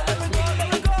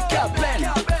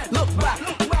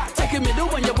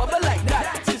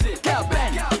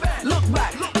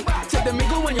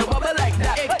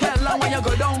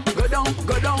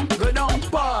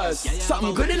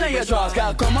 come good in your drawers,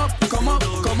 girl. Come up, pause.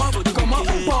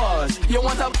 You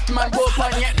want a man both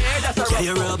on your head, that's a rough.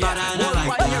 You're real bad and I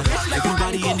like that.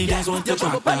 Everybody in the dance want to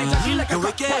drop that. You're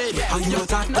wicked, how you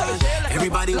attack that.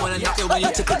 Everybody wanna knock it when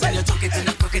you took it and you tuck it in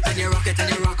the pocket and you rock it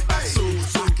and you rock back. So,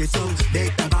 rock it up,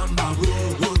 make the bamba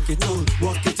roll.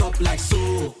 Walk it up like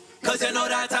so. Cause you know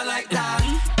that I like that.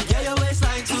 Yeah, your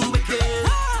waistline too wicked.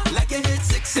 Like you hit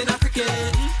 6 in a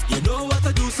cricket. You know what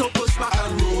to do, so push back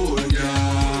and roll,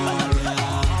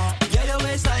 yeah, your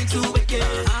waistline too wicked.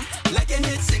 Like you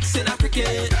hit 6 in a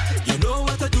cricket. You know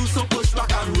what to do, so push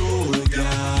back and roll,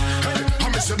 I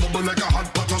miss you bubble like a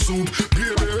hot pot of soup.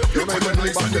 Baby, you put the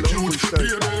nice and the cute.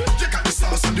 Baby, check out the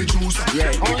sauce and the juice.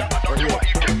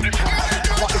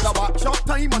 What is a back shot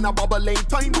time and a bubbling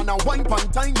time and a wine pan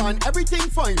time and everything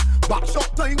fine. Back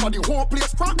shot time and the whole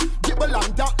place crack. Gibble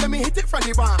and that, let me hit it from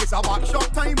the back. It's a back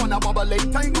shot time and a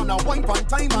bubbling time and a wine pan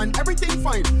time and everything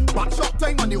fine. Back shot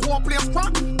time and the whole place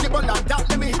crack. Gibble and that,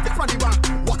 let me hit it from the back.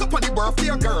 Walk up on the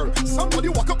birthday girl. Somebody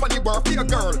walk up on the birthday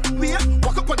girl. Wait,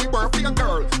 walk up on the birthday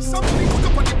girl. Somebody walk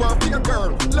up on the birthday girl.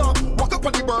 Look, walk up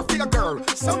on the birthday girl.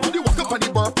 Somebody walk up on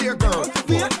the birthday girl.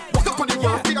 Wait, walk up on the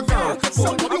birthday girl.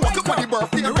 Somebody walk up on the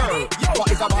birthday girl.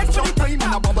 What is a back shot time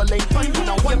and a bubbling time and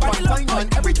a one pan time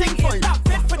and everything fine.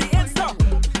 Fit for the Insta.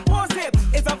 Pose it,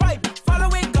 it's a vibe.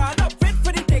 Following God up, fit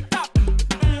for the TikTok.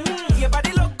 Your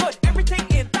body look good, everything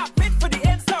in top. Fit for the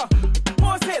Insta.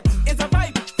 Pose it, it's a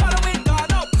vibe. Following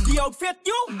God up. The outfit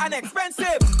you and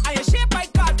expensive. And you shape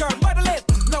like God, girl, model it.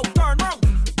 No, turn round,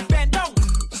 bend down.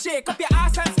 Shake up your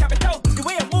ass and scab it out. The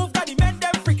way you move, got the men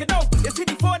them freaking out. You see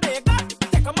the phone that you got,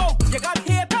 take them out. You got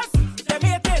haters, them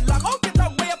hating. Lock out your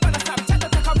tongue way up on the Snapchat.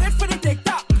 Take a fit for the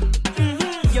TikTok.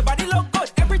 Your body look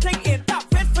good, everything in top.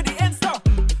 Fit for the Insta.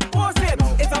 Post it,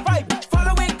 it's a vibe.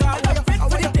 Following God, fit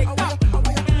for the TikTok.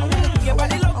 Your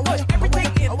body look good,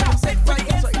 everything in top. Fit for the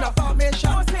Insta.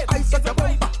 Post it, it's a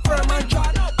vibe. Firm and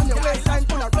dry, and your waistline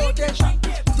full of rotation.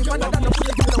 The man that don't put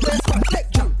it in the waistline.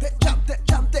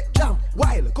 Take jam.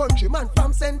 Wild countryman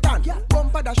from St. Ann.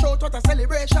 Bumper the show, what a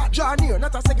celebration. John here,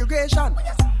 not a segregation.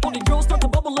 All the girls start to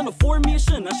bubble in a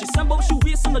formation. As she sambo, she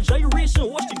waist in a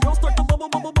gyration. Watch the girls start to bubble.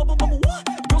 What?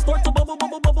 Girls start to bubble.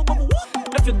 What?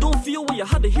 If you don't feel what you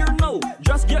had to hear, no.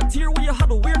 Just get here where you had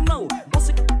to wear, no. Boss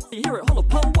it, you hear it, holla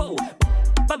pow, whoa.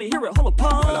 Body hear it, holla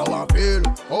pow. Well, I want feel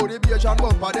how the Bajan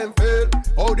bumper them feel.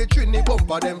 How the Trini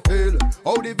bumper them feel.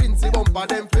 How the Vincy bumper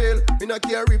them feel. Me not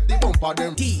care if the bumper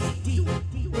them.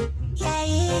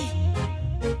 Yeah,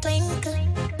 twinkle.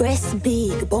 Breast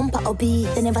big, bumper obese.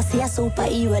 They never see a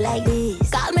superhero like this.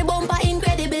 Call me bumper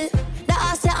incredible. The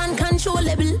ass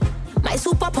uncontrollable. My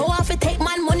superpower fi take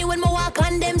man money when me walk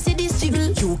on them see this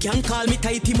jiggle. You can call me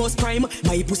tighty most prime.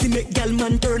 My pussy make gal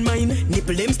man turn mine.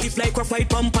 Nipple them stiff like graphite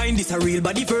pampine. This a real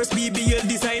body first BBL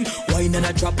design. Wine and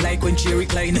a drop like when she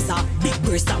recline. It's a big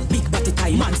breast and big body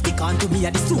time. Man stick on to me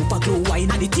at the super glow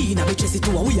wine. And the teen and the chest it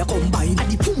to a we a combine.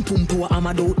 And the pum pum power I'm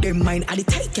a do them mine. And the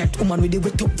tight cat woman with the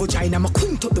wet up vagina. I'm a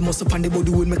quint up the muscle on the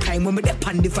body when me climb. When me dip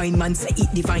on the fine man say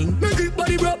eat divine. Me grip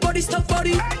body, broad body, stuff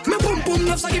body. Me pum pum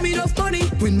love so give me enough money.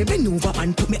 When me bend over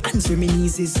and put me hands where me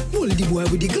knees is. Hold the boy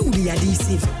with the glue, the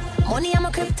adhesive. Money I'm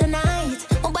a kryptonite.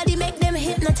 My body make them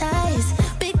hypnotize.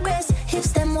 Big breasts,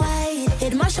 hips them wide.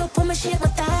 Head mash up when me shake my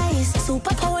thighs.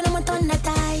 Superpower I'm a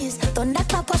thunderize.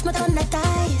 Thunderclap wash my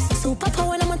thunderize.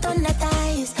 Superpower I'm a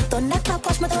thunderize. Thunderclap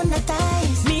wash my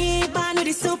thunderize. Me born with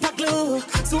the super glue.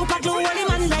 Super glue when the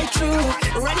man like true.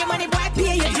 Run your money boy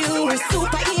pay your due.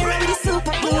 Superhero with the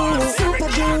super glue. Super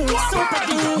glue, super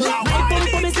glue. My pum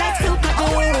pum is like super glue.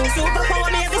 Superpower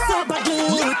me have the super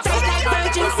glue. Tight like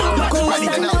virgin super glue. Watch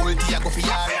Pantana ulti a go for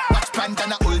yard. Watch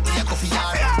Pantana ulti a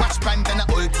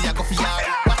go for yard.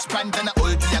 Watch Pantana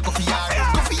ulti a go for yard.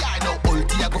 Go for yard no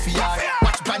ulti a go for yard.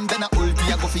 Watch Pantana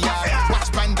ulti a go for yard.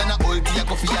 Watch Pantana ulti a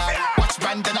go for yard. Watch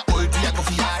Pantana ulti a go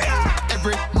for yard.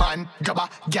 Every man grab a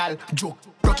gal joke.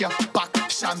 Rock your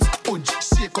back, shams, punch.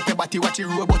 Shake up your body, watch your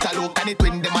robot a look. And it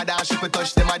when them a dance, she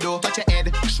touch them a do. Touch your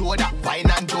head, shoulder,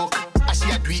 wine and joke. As she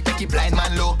a do it, make it blind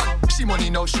man look. She money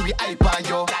now, she be hype on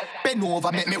you. Bend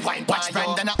over, make me wine. Watch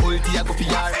Brandon a ulti a go for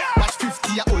yard. Watch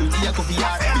 50 a ulti a go for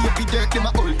yard. Baby dirt them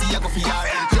a ulti a go for yard.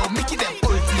 Yo, Mickey them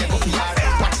ulti a go for yard.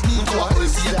 Watch Nico a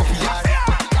ulti a go for yard.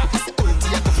 Ulti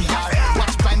a go for yard.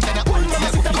 Watch Brandon a ulti a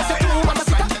go for yard. Mama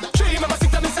sita, 3 mama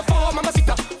sita, me say 4 mama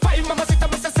sita, 5 mama sita,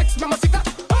 me say 6 mama sita.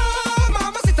 Oh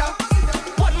mama sita,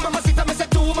 1 mama sita, me say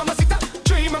 2 mama sita,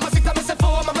 3 mama sita, me say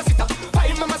 4 mama sita,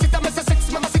 5 mama sita, me say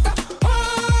 6 mama sita.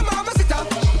 Oh mama sita,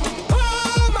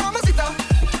 oh mama sita,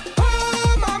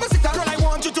 oh mama sita. Girl, I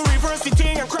want you to reverse the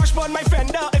thing and crash on my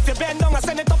fender. If you bend down, I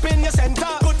send it up in your center.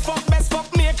 Good fuck, best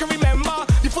fuck, make you remember.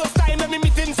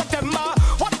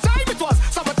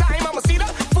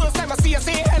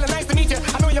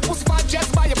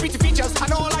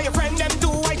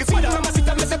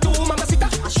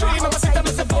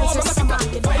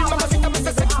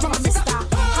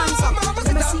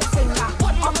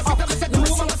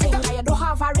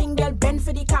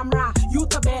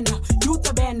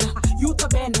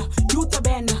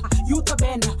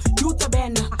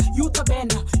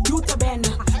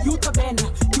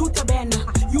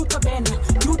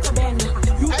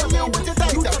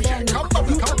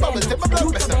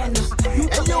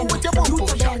 with your boom boom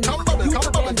shot, come bubble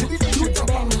to the dish.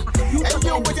 Hey,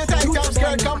 you with your tight top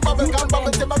skirt, come bubble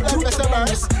to my blood vessel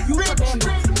burst. Rich.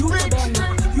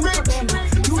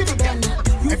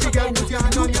 Every girl put your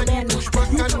hand on your knee, push back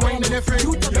and wine on your friend.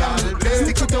 Y'all,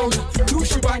 stick it out,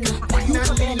 push it back, wine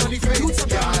and lean on the fence.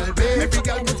 Y'all, every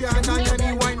girl put your hand on your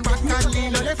knee, wine back and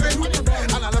lean on your friend.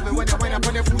 And I love it when you wine up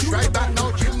on your push right back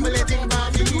now, trembling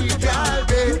my feet. Y'all,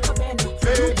 babe,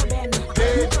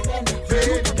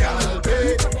 y'all,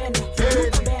 babe. Every girl,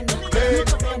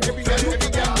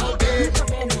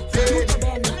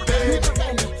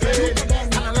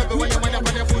 and I love it when you wine up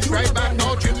on your push right back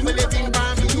now, trembling my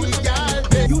feet.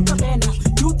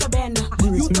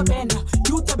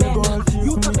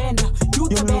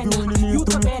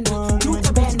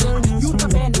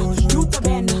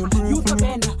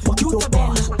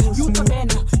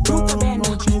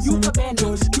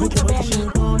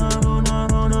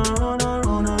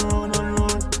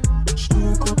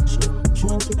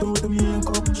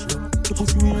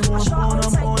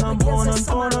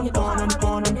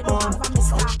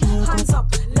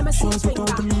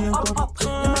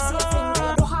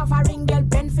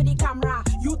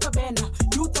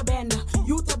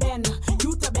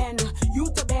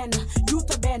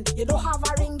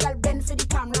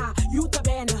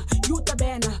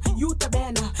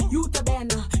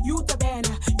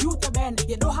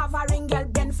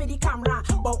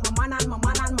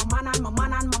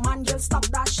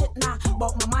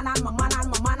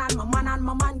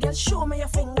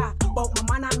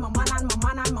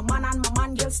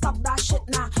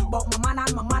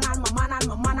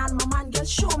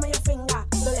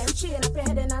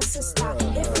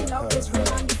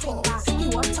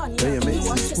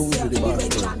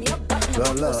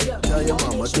 Tell your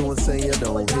mama, don't say you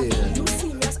don't hear.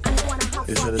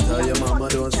 You should tell your mama,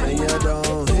 don't say you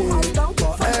don't hear.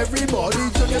 For everybody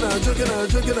drinking on, drinking on,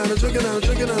 drinking on, drinking on,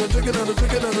 drinking on, drinking on,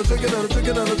 drinking on, drinking on,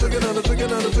 drinking on, drinking on,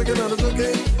 drinking on, drinking on,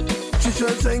 drinking. She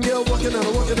should sing you walking on,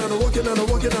 walking on, walking on,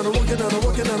 walking on, walking on,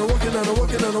 walking on, walking on,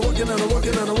 walking on, walking on,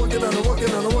 walking on, walking on,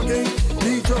 walking on, walking.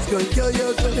 These drugs gonna kill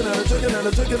you. Drinking on, drinking on,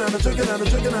 drinking on, drinking on,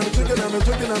 drinking on, drinking on,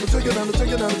 drinking on, drinking on,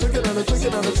 drinking on, drinking on,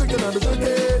 drinking on, drinking on,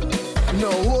 drinking. No,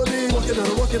 holding, walking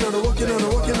on, walking on, walking on,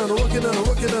 walking on, walking on,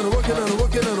 walking on, walking on,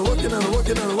 walking on, walking on,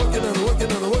 walking on, walking on,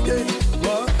 walking on, walking.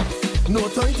 What? No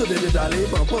time to dilly-dally,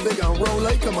 bumper big and round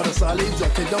like a mother Sally.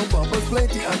 Jockey down bumpers,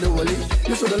 plenty and the woolly.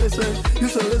 You shoulda listen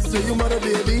to your mother,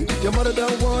 baby. Your mother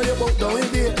don't want you both down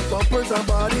in there. Bumpers and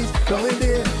bodies down in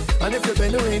there. And if you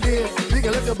bend down in there, we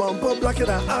can let your bumper black it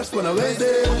and ash when I was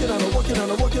there. Walking on, walking on,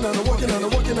 walking on, walking on,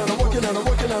 walking on, walking on, walking on,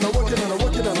 walking on, walking on,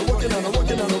 walking on,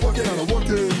 walking on, walking on,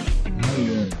 walking.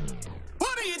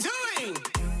 What are you doing?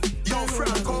 Yo,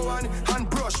 Franco and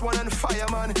Brush one and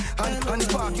Fireman and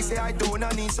Sparky say I don't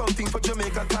need something for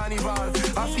Jamaica Carnival.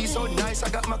 I feel so nice, I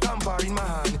got my camper in my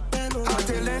hand. I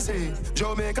tell them say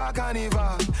Jamaica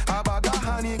Carnival. I bag a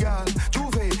honey girl,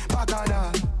 Juve,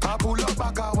 Bacana. I pull up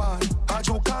back a one. I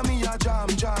joke on me a jam,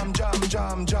 jam, jam,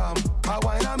 jam, jam. I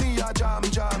wine on me a jam,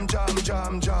 jam, jam,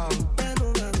 jam, jam.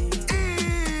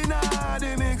 Inna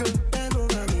the middle.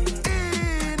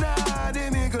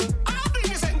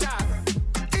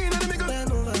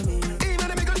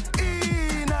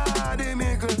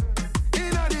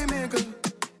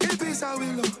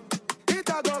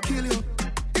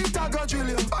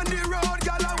 On the road,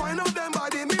 girl, I wind up them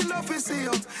body, me love to see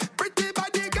you. Pretty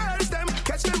body girls, them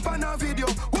catch them on a video.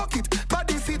 Walk it,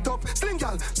 body fit up, slim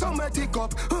girl, somewhere tick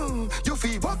up. You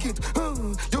feel walk it,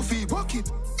 you feel walk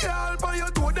it. Girl, by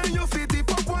your toe, then you fit it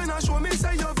up. Why not show me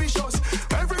say you're vicious?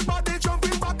 Everybody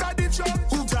jumping back at the truck.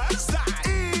 Who does that?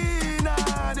 Inna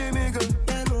the middle.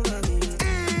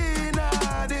 Inna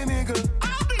the middle.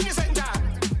 I'll bring you center.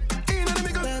 Inna the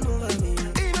middle.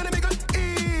 Inna the middle.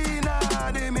 Inna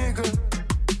the middle.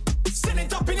 Send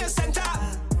it up in your center.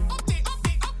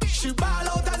 She ball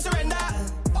out and surrender.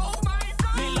 Oh my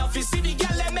God. Me love to see the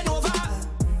girl let me over.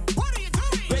 What are you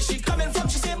doing? Where she coming from?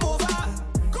 She say move over.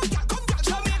 Come down.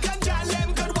 Jamaican girl,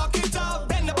 them could walk it up.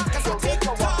 Bend the back as a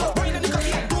TikTok. Bring the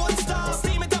cocky and don't stop.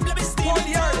 Steam it up, let me steam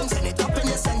it up. Send it up in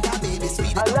your center, baby.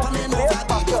 Speed it up, coming over,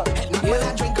 baby. Head not when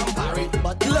I drink, I'm parried.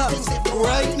 But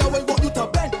right now I want you to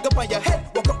bend up on your head.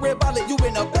 Walk up where ballet, you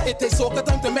in a bed. It takes soca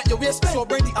time to make your waist bend. So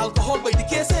bring the alcohol by the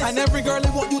cases. And every girl I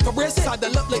want you to brace it.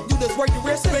 Saddle up like you, that's where you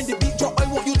race it. When the beat drop, I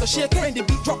want you to shake it. When the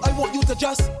beat drop, I want you to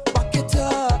just back it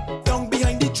up. Down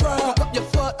behind the truck. Cock up your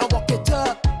foot and walk it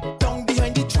up. Down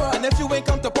behind the truck. And if you ain't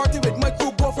come to party with my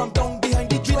crew, go from down behind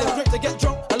the truck. Drink to get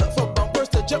drunk. I look for bumpers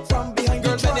to jump from behind.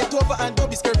 Girl, bend it over and don't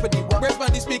be scared for the walk. Raise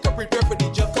man the speaker, prepare for the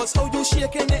jump. Cause how you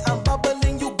shaking it and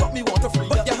bubbling, you got me want to free.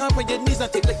 Put your hand on your knees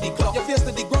and take like the clock. Your face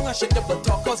to the ground and shake your butt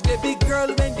talk. Cause baby girl,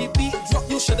 when the beat drop,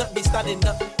 you shouldn't be standing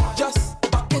up. Just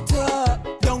back it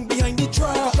up, down behind the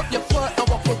truck. Cock up your foot and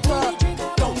walk it up,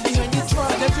 down behind the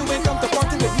truck. And if you ain't come to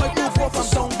party with my crew, go from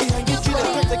down behind the tree.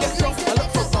 Then to get drunk, I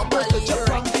look for some birds to jump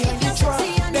from behind the truck.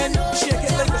 Then shake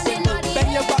it like a single,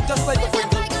 bend your back just like a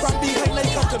Pringle. From behind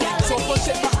like come to me, so push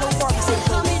it back, no party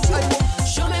simple.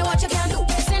 Show me what you can do.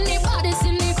 Send the body,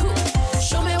 send the crew.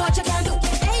 Show me what you can do.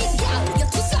 Hey, girl,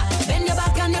 you're too slack. Bend your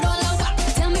back and you don't love back.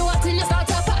 Tell me what's in your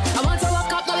starter pack. I want to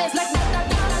walk up the waist like that.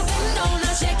 Bend down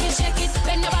and shake it, shake it.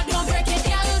 Bend your back, don't break it.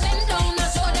 Girl, bend down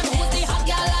and show them who's the hot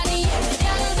girl of the year.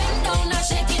 Girl, bend down and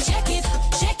shake it, shake it,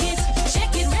 shake it,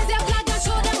 shake it. Raise your flag and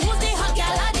show them who's the hot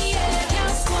girl of the year.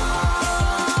 Girl,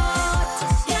 squat.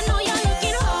 You know you're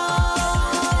looking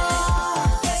hot.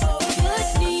 Good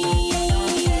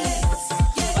knees.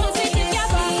 Positive your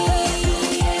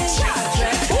feet.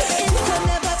 You can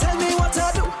never tell me what to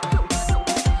do.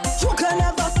 You can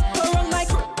never go wrong my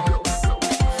crew.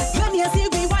 When you see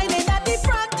me whining at the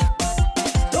front,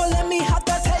 don't let me have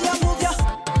to tell you move ya.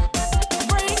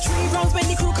 Bring 3 rounds when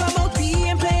the crew come out, we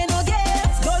ain't playing no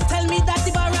games. Don't tell me that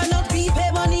the bar and not we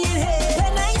pay money in here.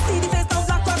 When I see the face of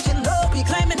black rock, you know we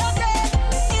climbing up there.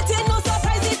 It ain't no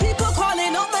surprise the people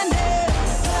calling out my name.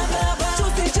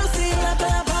 Juicy, juicy,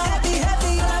 heavy,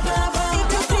 heavy. If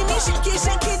you see me shaky,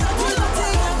 shaky, dirty, dirty.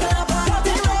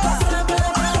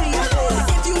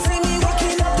 If you see me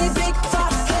walking up the big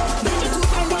fat hill, then you too,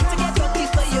 I want to get dirty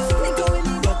for you.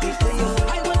 Dirty for you.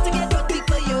 I want to get dirty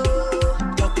for you.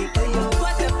 Dirty for you.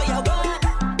 Whatever you want,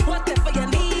 whatever you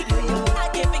need, I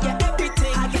give you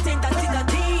everything. I get in dirty,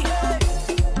 dirty.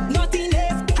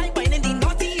 Naughtiness, I find in the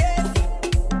naughtiest.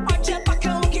 Arch your back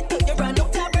and walk it till you run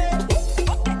out of breath.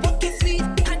 Walk it sweet,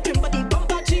 and trim body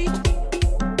bumper cheek.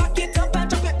 Back it up and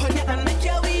drop it on you and make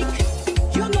you weak.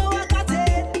 You know I got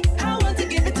it. I want to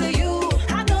give it to you.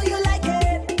 I know you like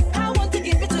it. I want to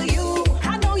give it to you.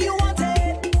 I know you want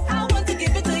it. I want to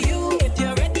give it to you. If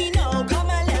you're ready now, come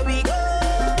on, let we go.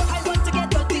 I want to get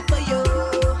dirty for you.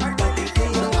 Dirty for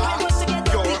you. I want to get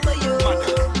dirty for you.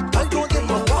 I don't give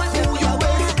a fuck who you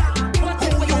with,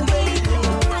 Whatever you need,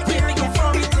 I give you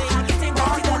everything. I get in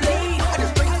dirty, dirty. I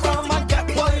just drink rum and get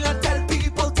wild and tell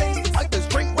people things. I just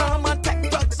drink rum and take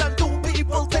drugs and do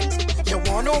people things. You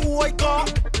wanna know who I got?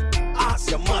 Ask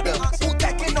your mother. Who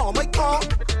taking all my car?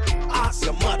 Ask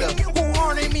your mother. Who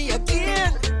horning me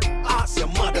again? Ask your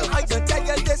mother. I can tell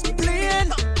you this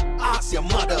plain. Ask your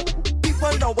mother.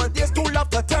 People nowadays too love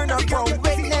to turn around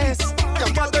witness.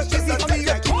 Your mother is a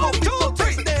leader. One, two,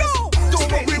 three, go.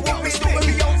 Don't worry what me doing,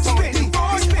 we on something.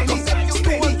 Cause if you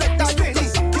go and let that you can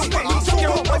suck your money. So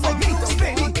you're away from me.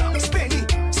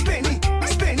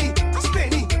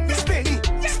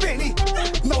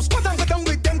 Now squat and go down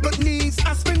with them good knees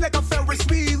and spin like a Ferris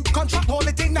wheel. Contract, hold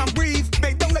it in and breathe.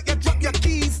 Babe, don't let you drop your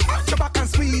keys. Arch your back and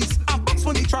squeeze. And box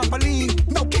on the trampoline.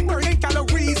 Now keep burning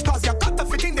calories, cause you got to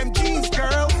fit in them jeans,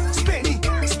 girl. Spinny,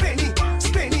 spinny,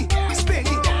 spinny,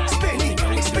 spinny, spinny,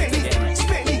 spinny,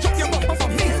 spinny. Drop your bumper for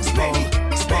me. Spinny,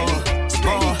 spinny,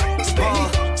 spinny, spinny, spinny,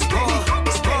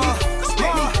 spinny,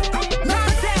 spinny.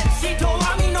 Nonsense, she don't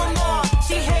want me no more.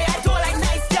 She hate I don't like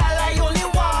nice girl, I only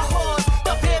want hoes.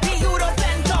 But baby, you don't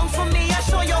bend down for me, I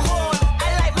show you hole. I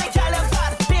like my girl and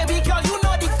fat, baby girl, you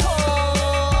know the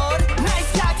code.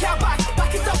 Nice girl, can't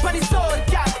back it up on the soul,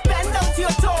 girl. Bend down to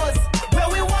your toes, where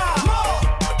we want more.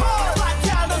 Bad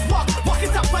girl, just walk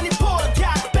it up on the pole,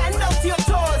 girl. Bend down to your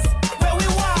toes, where we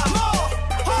want more.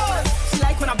 She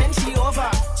like when I bend she over.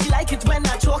 She like it when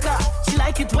I choke her. She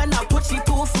like it when I put she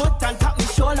 2 foot and tap me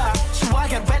shoulder. She want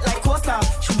get wet like coaster.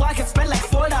 She want get spread like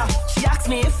folder. She asks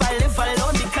me if I live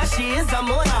alone because she is a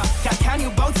mona. Girl, can you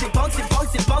bounce it, bounce it,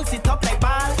 bounce it, bounce it up like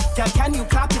ball? Girl, can you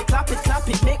clap it, clap it, clap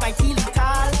it, make my tea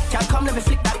tall? Girl, come let me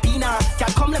flick that beaner. Girl,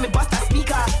 come let me bust that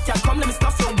speaker. Girl, come let me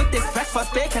stuff you with this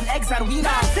breakfast, bacon, eggs and wiener.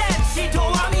 Nonsense, she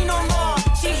don't want me no more.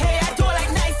 She hate I don't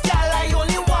like nice girl, I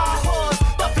only want hoes.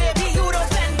 But baby, you don't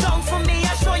bend down for me,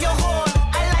 I show you hole.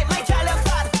 I like my girl and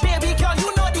fat, baby girl, you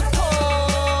know the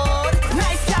code.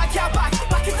 Nice girl, can't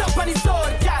back it up on the soul,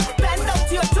 girl. Bend down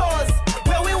to your toes,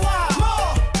 where we want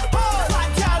more. Bad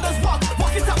girl, just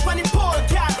walk it up on the pole,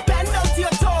 girl. Bend down to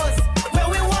your toes, where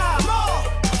we want more.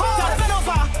 Girl, bend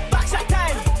over, back shot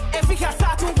time. If we can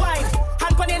start to wine,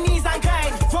 hand on your knees and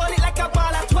grind. Roll it like a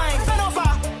ball of twine. Bend over,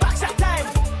 back shot time.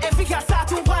 If we can start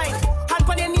to wine, hand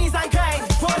on your knees and grind.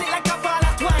 Roll it like a ball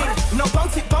of twine. No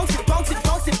bounce it, bounce it, bounce it,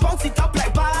 bounce it, bounce it up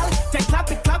like ball. Then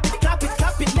clap it, clap it, clap it,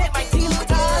 clap it, make my tea look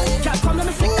tall. Girl, come let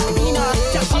me flick that beaner.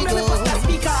 Girl, come let me bust that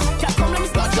speaker. Girl, come let me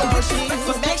start your with this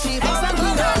breakfast, make she eggs and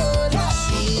wiener.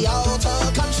 She out of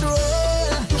control.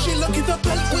 She looking to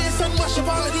belt waist and mash up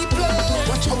all the blood.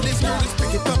 Watch how this girl is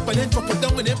pick it up and then drop it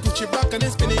down and then push it back and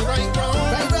then spin it right round.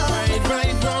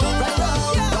 Right,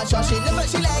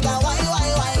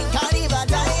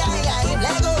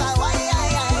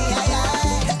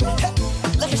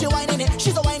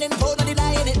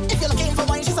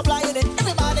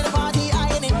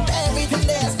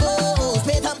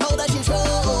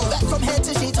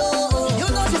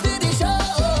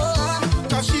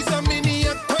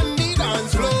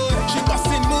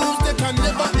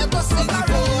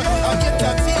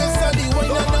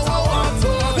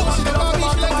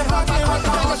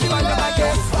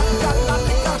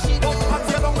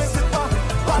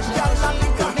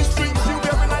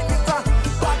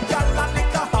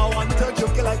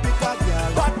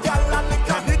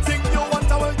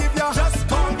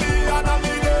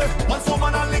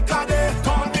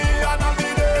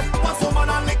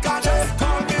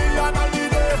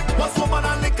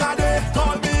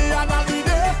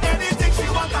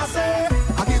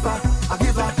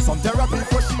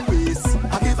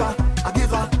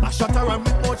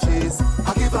 chase.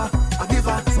 I give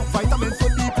her some vitamin for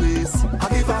the place. I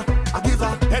give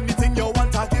her anything you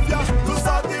want, I give ya. To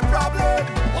solve the problem,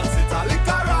 once it a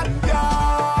liquor and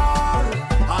girl,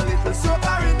 a little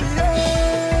soca in the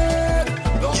head.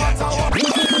 No matter what.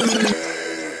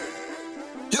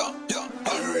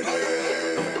 I'm ready.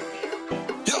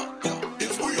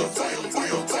 It's for your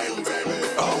time, baby.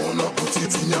 I wanna put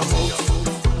it in your mouth.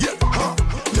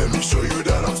 Let me show you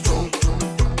that I'm strong.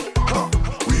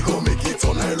 We gon' make it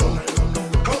all night long.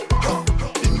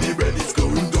 In the bed it's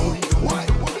going down. Why?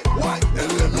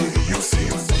 And let me hear you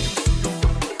sing.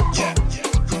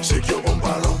 Shake your bum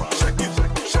bottom. Shake it.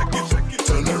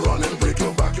 Turn around and break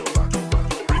your back.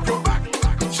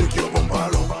 Shake your bum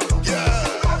bottom.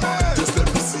 Just let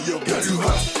me see your girl. You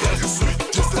hot, girl you sweet.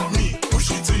 Just let me push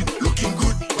it in. Looking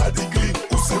good, body clean.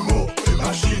 Usemo, the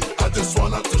machine. I just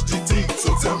wanna touch the thing. So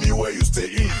tell me where you stay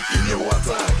in. In your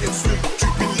water I can swim.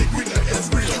 Dripping liquid like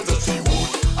Esprit. You touch the wood.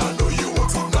 I know you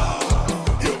want it now.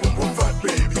 Your boom boom fat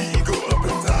baby, go up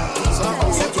and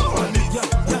down. Set up on it,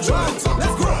 put your hands on the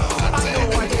ground. I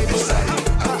know I get excited.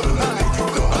 I'm gonna make you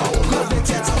go. I wanna put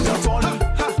it in your body.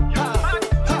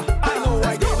 I know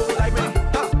why they don't like me.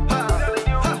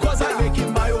 Cause I'm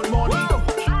making my own money.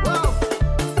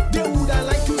 They woulda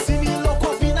like to see me lock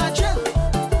up in a jail.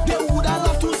 They woulda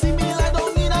love to see me lie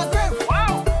down in a grave.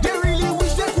 They really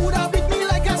wish they coulda beat me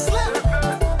like a slave.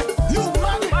 You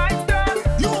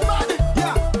mad?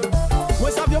 Yeah.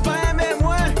 Moi ça vient pas aimer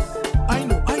moi. I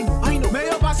know. Mais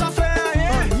yo pas ça faire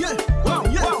yeah.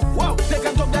 Wow. They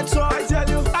can talk that talk. I tell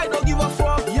you, I don't give a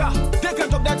fuck. Yeah. They can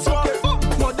talk that talk.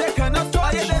 But they cannot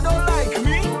talk. Yeah, they don't like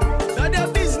me. That their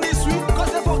business sweet,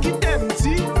 cause they fucking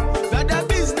empty. That their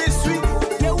business sweet.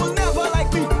 They will never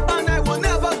like me, and I will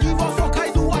never give a fuck.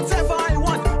 I do whatever I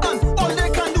want, and all they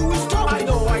can do is talk. I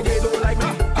know why they don't like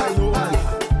me. I know why.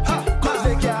 Cause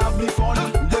they can't have me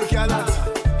funny. They cannot.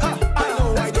 I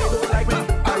know why they don't like me.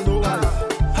 I know why.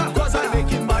 Cause I'm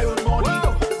making my own money.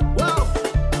 Wow.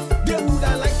 They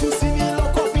woulda like to see me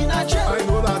lock up in a jail. I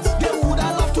know that. They woulda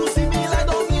love to see me lie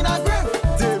down in a grave.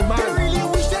 They really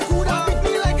wish they coulda beat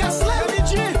me like a slave.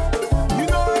 You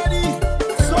know already.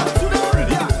 So today,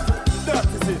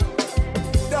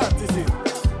 that is it.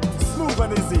 Smooth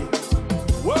and easy.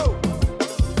 Whoa.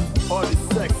 All the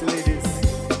sexy ladies.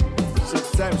 She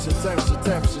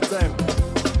time.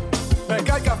 Man,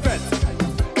 I got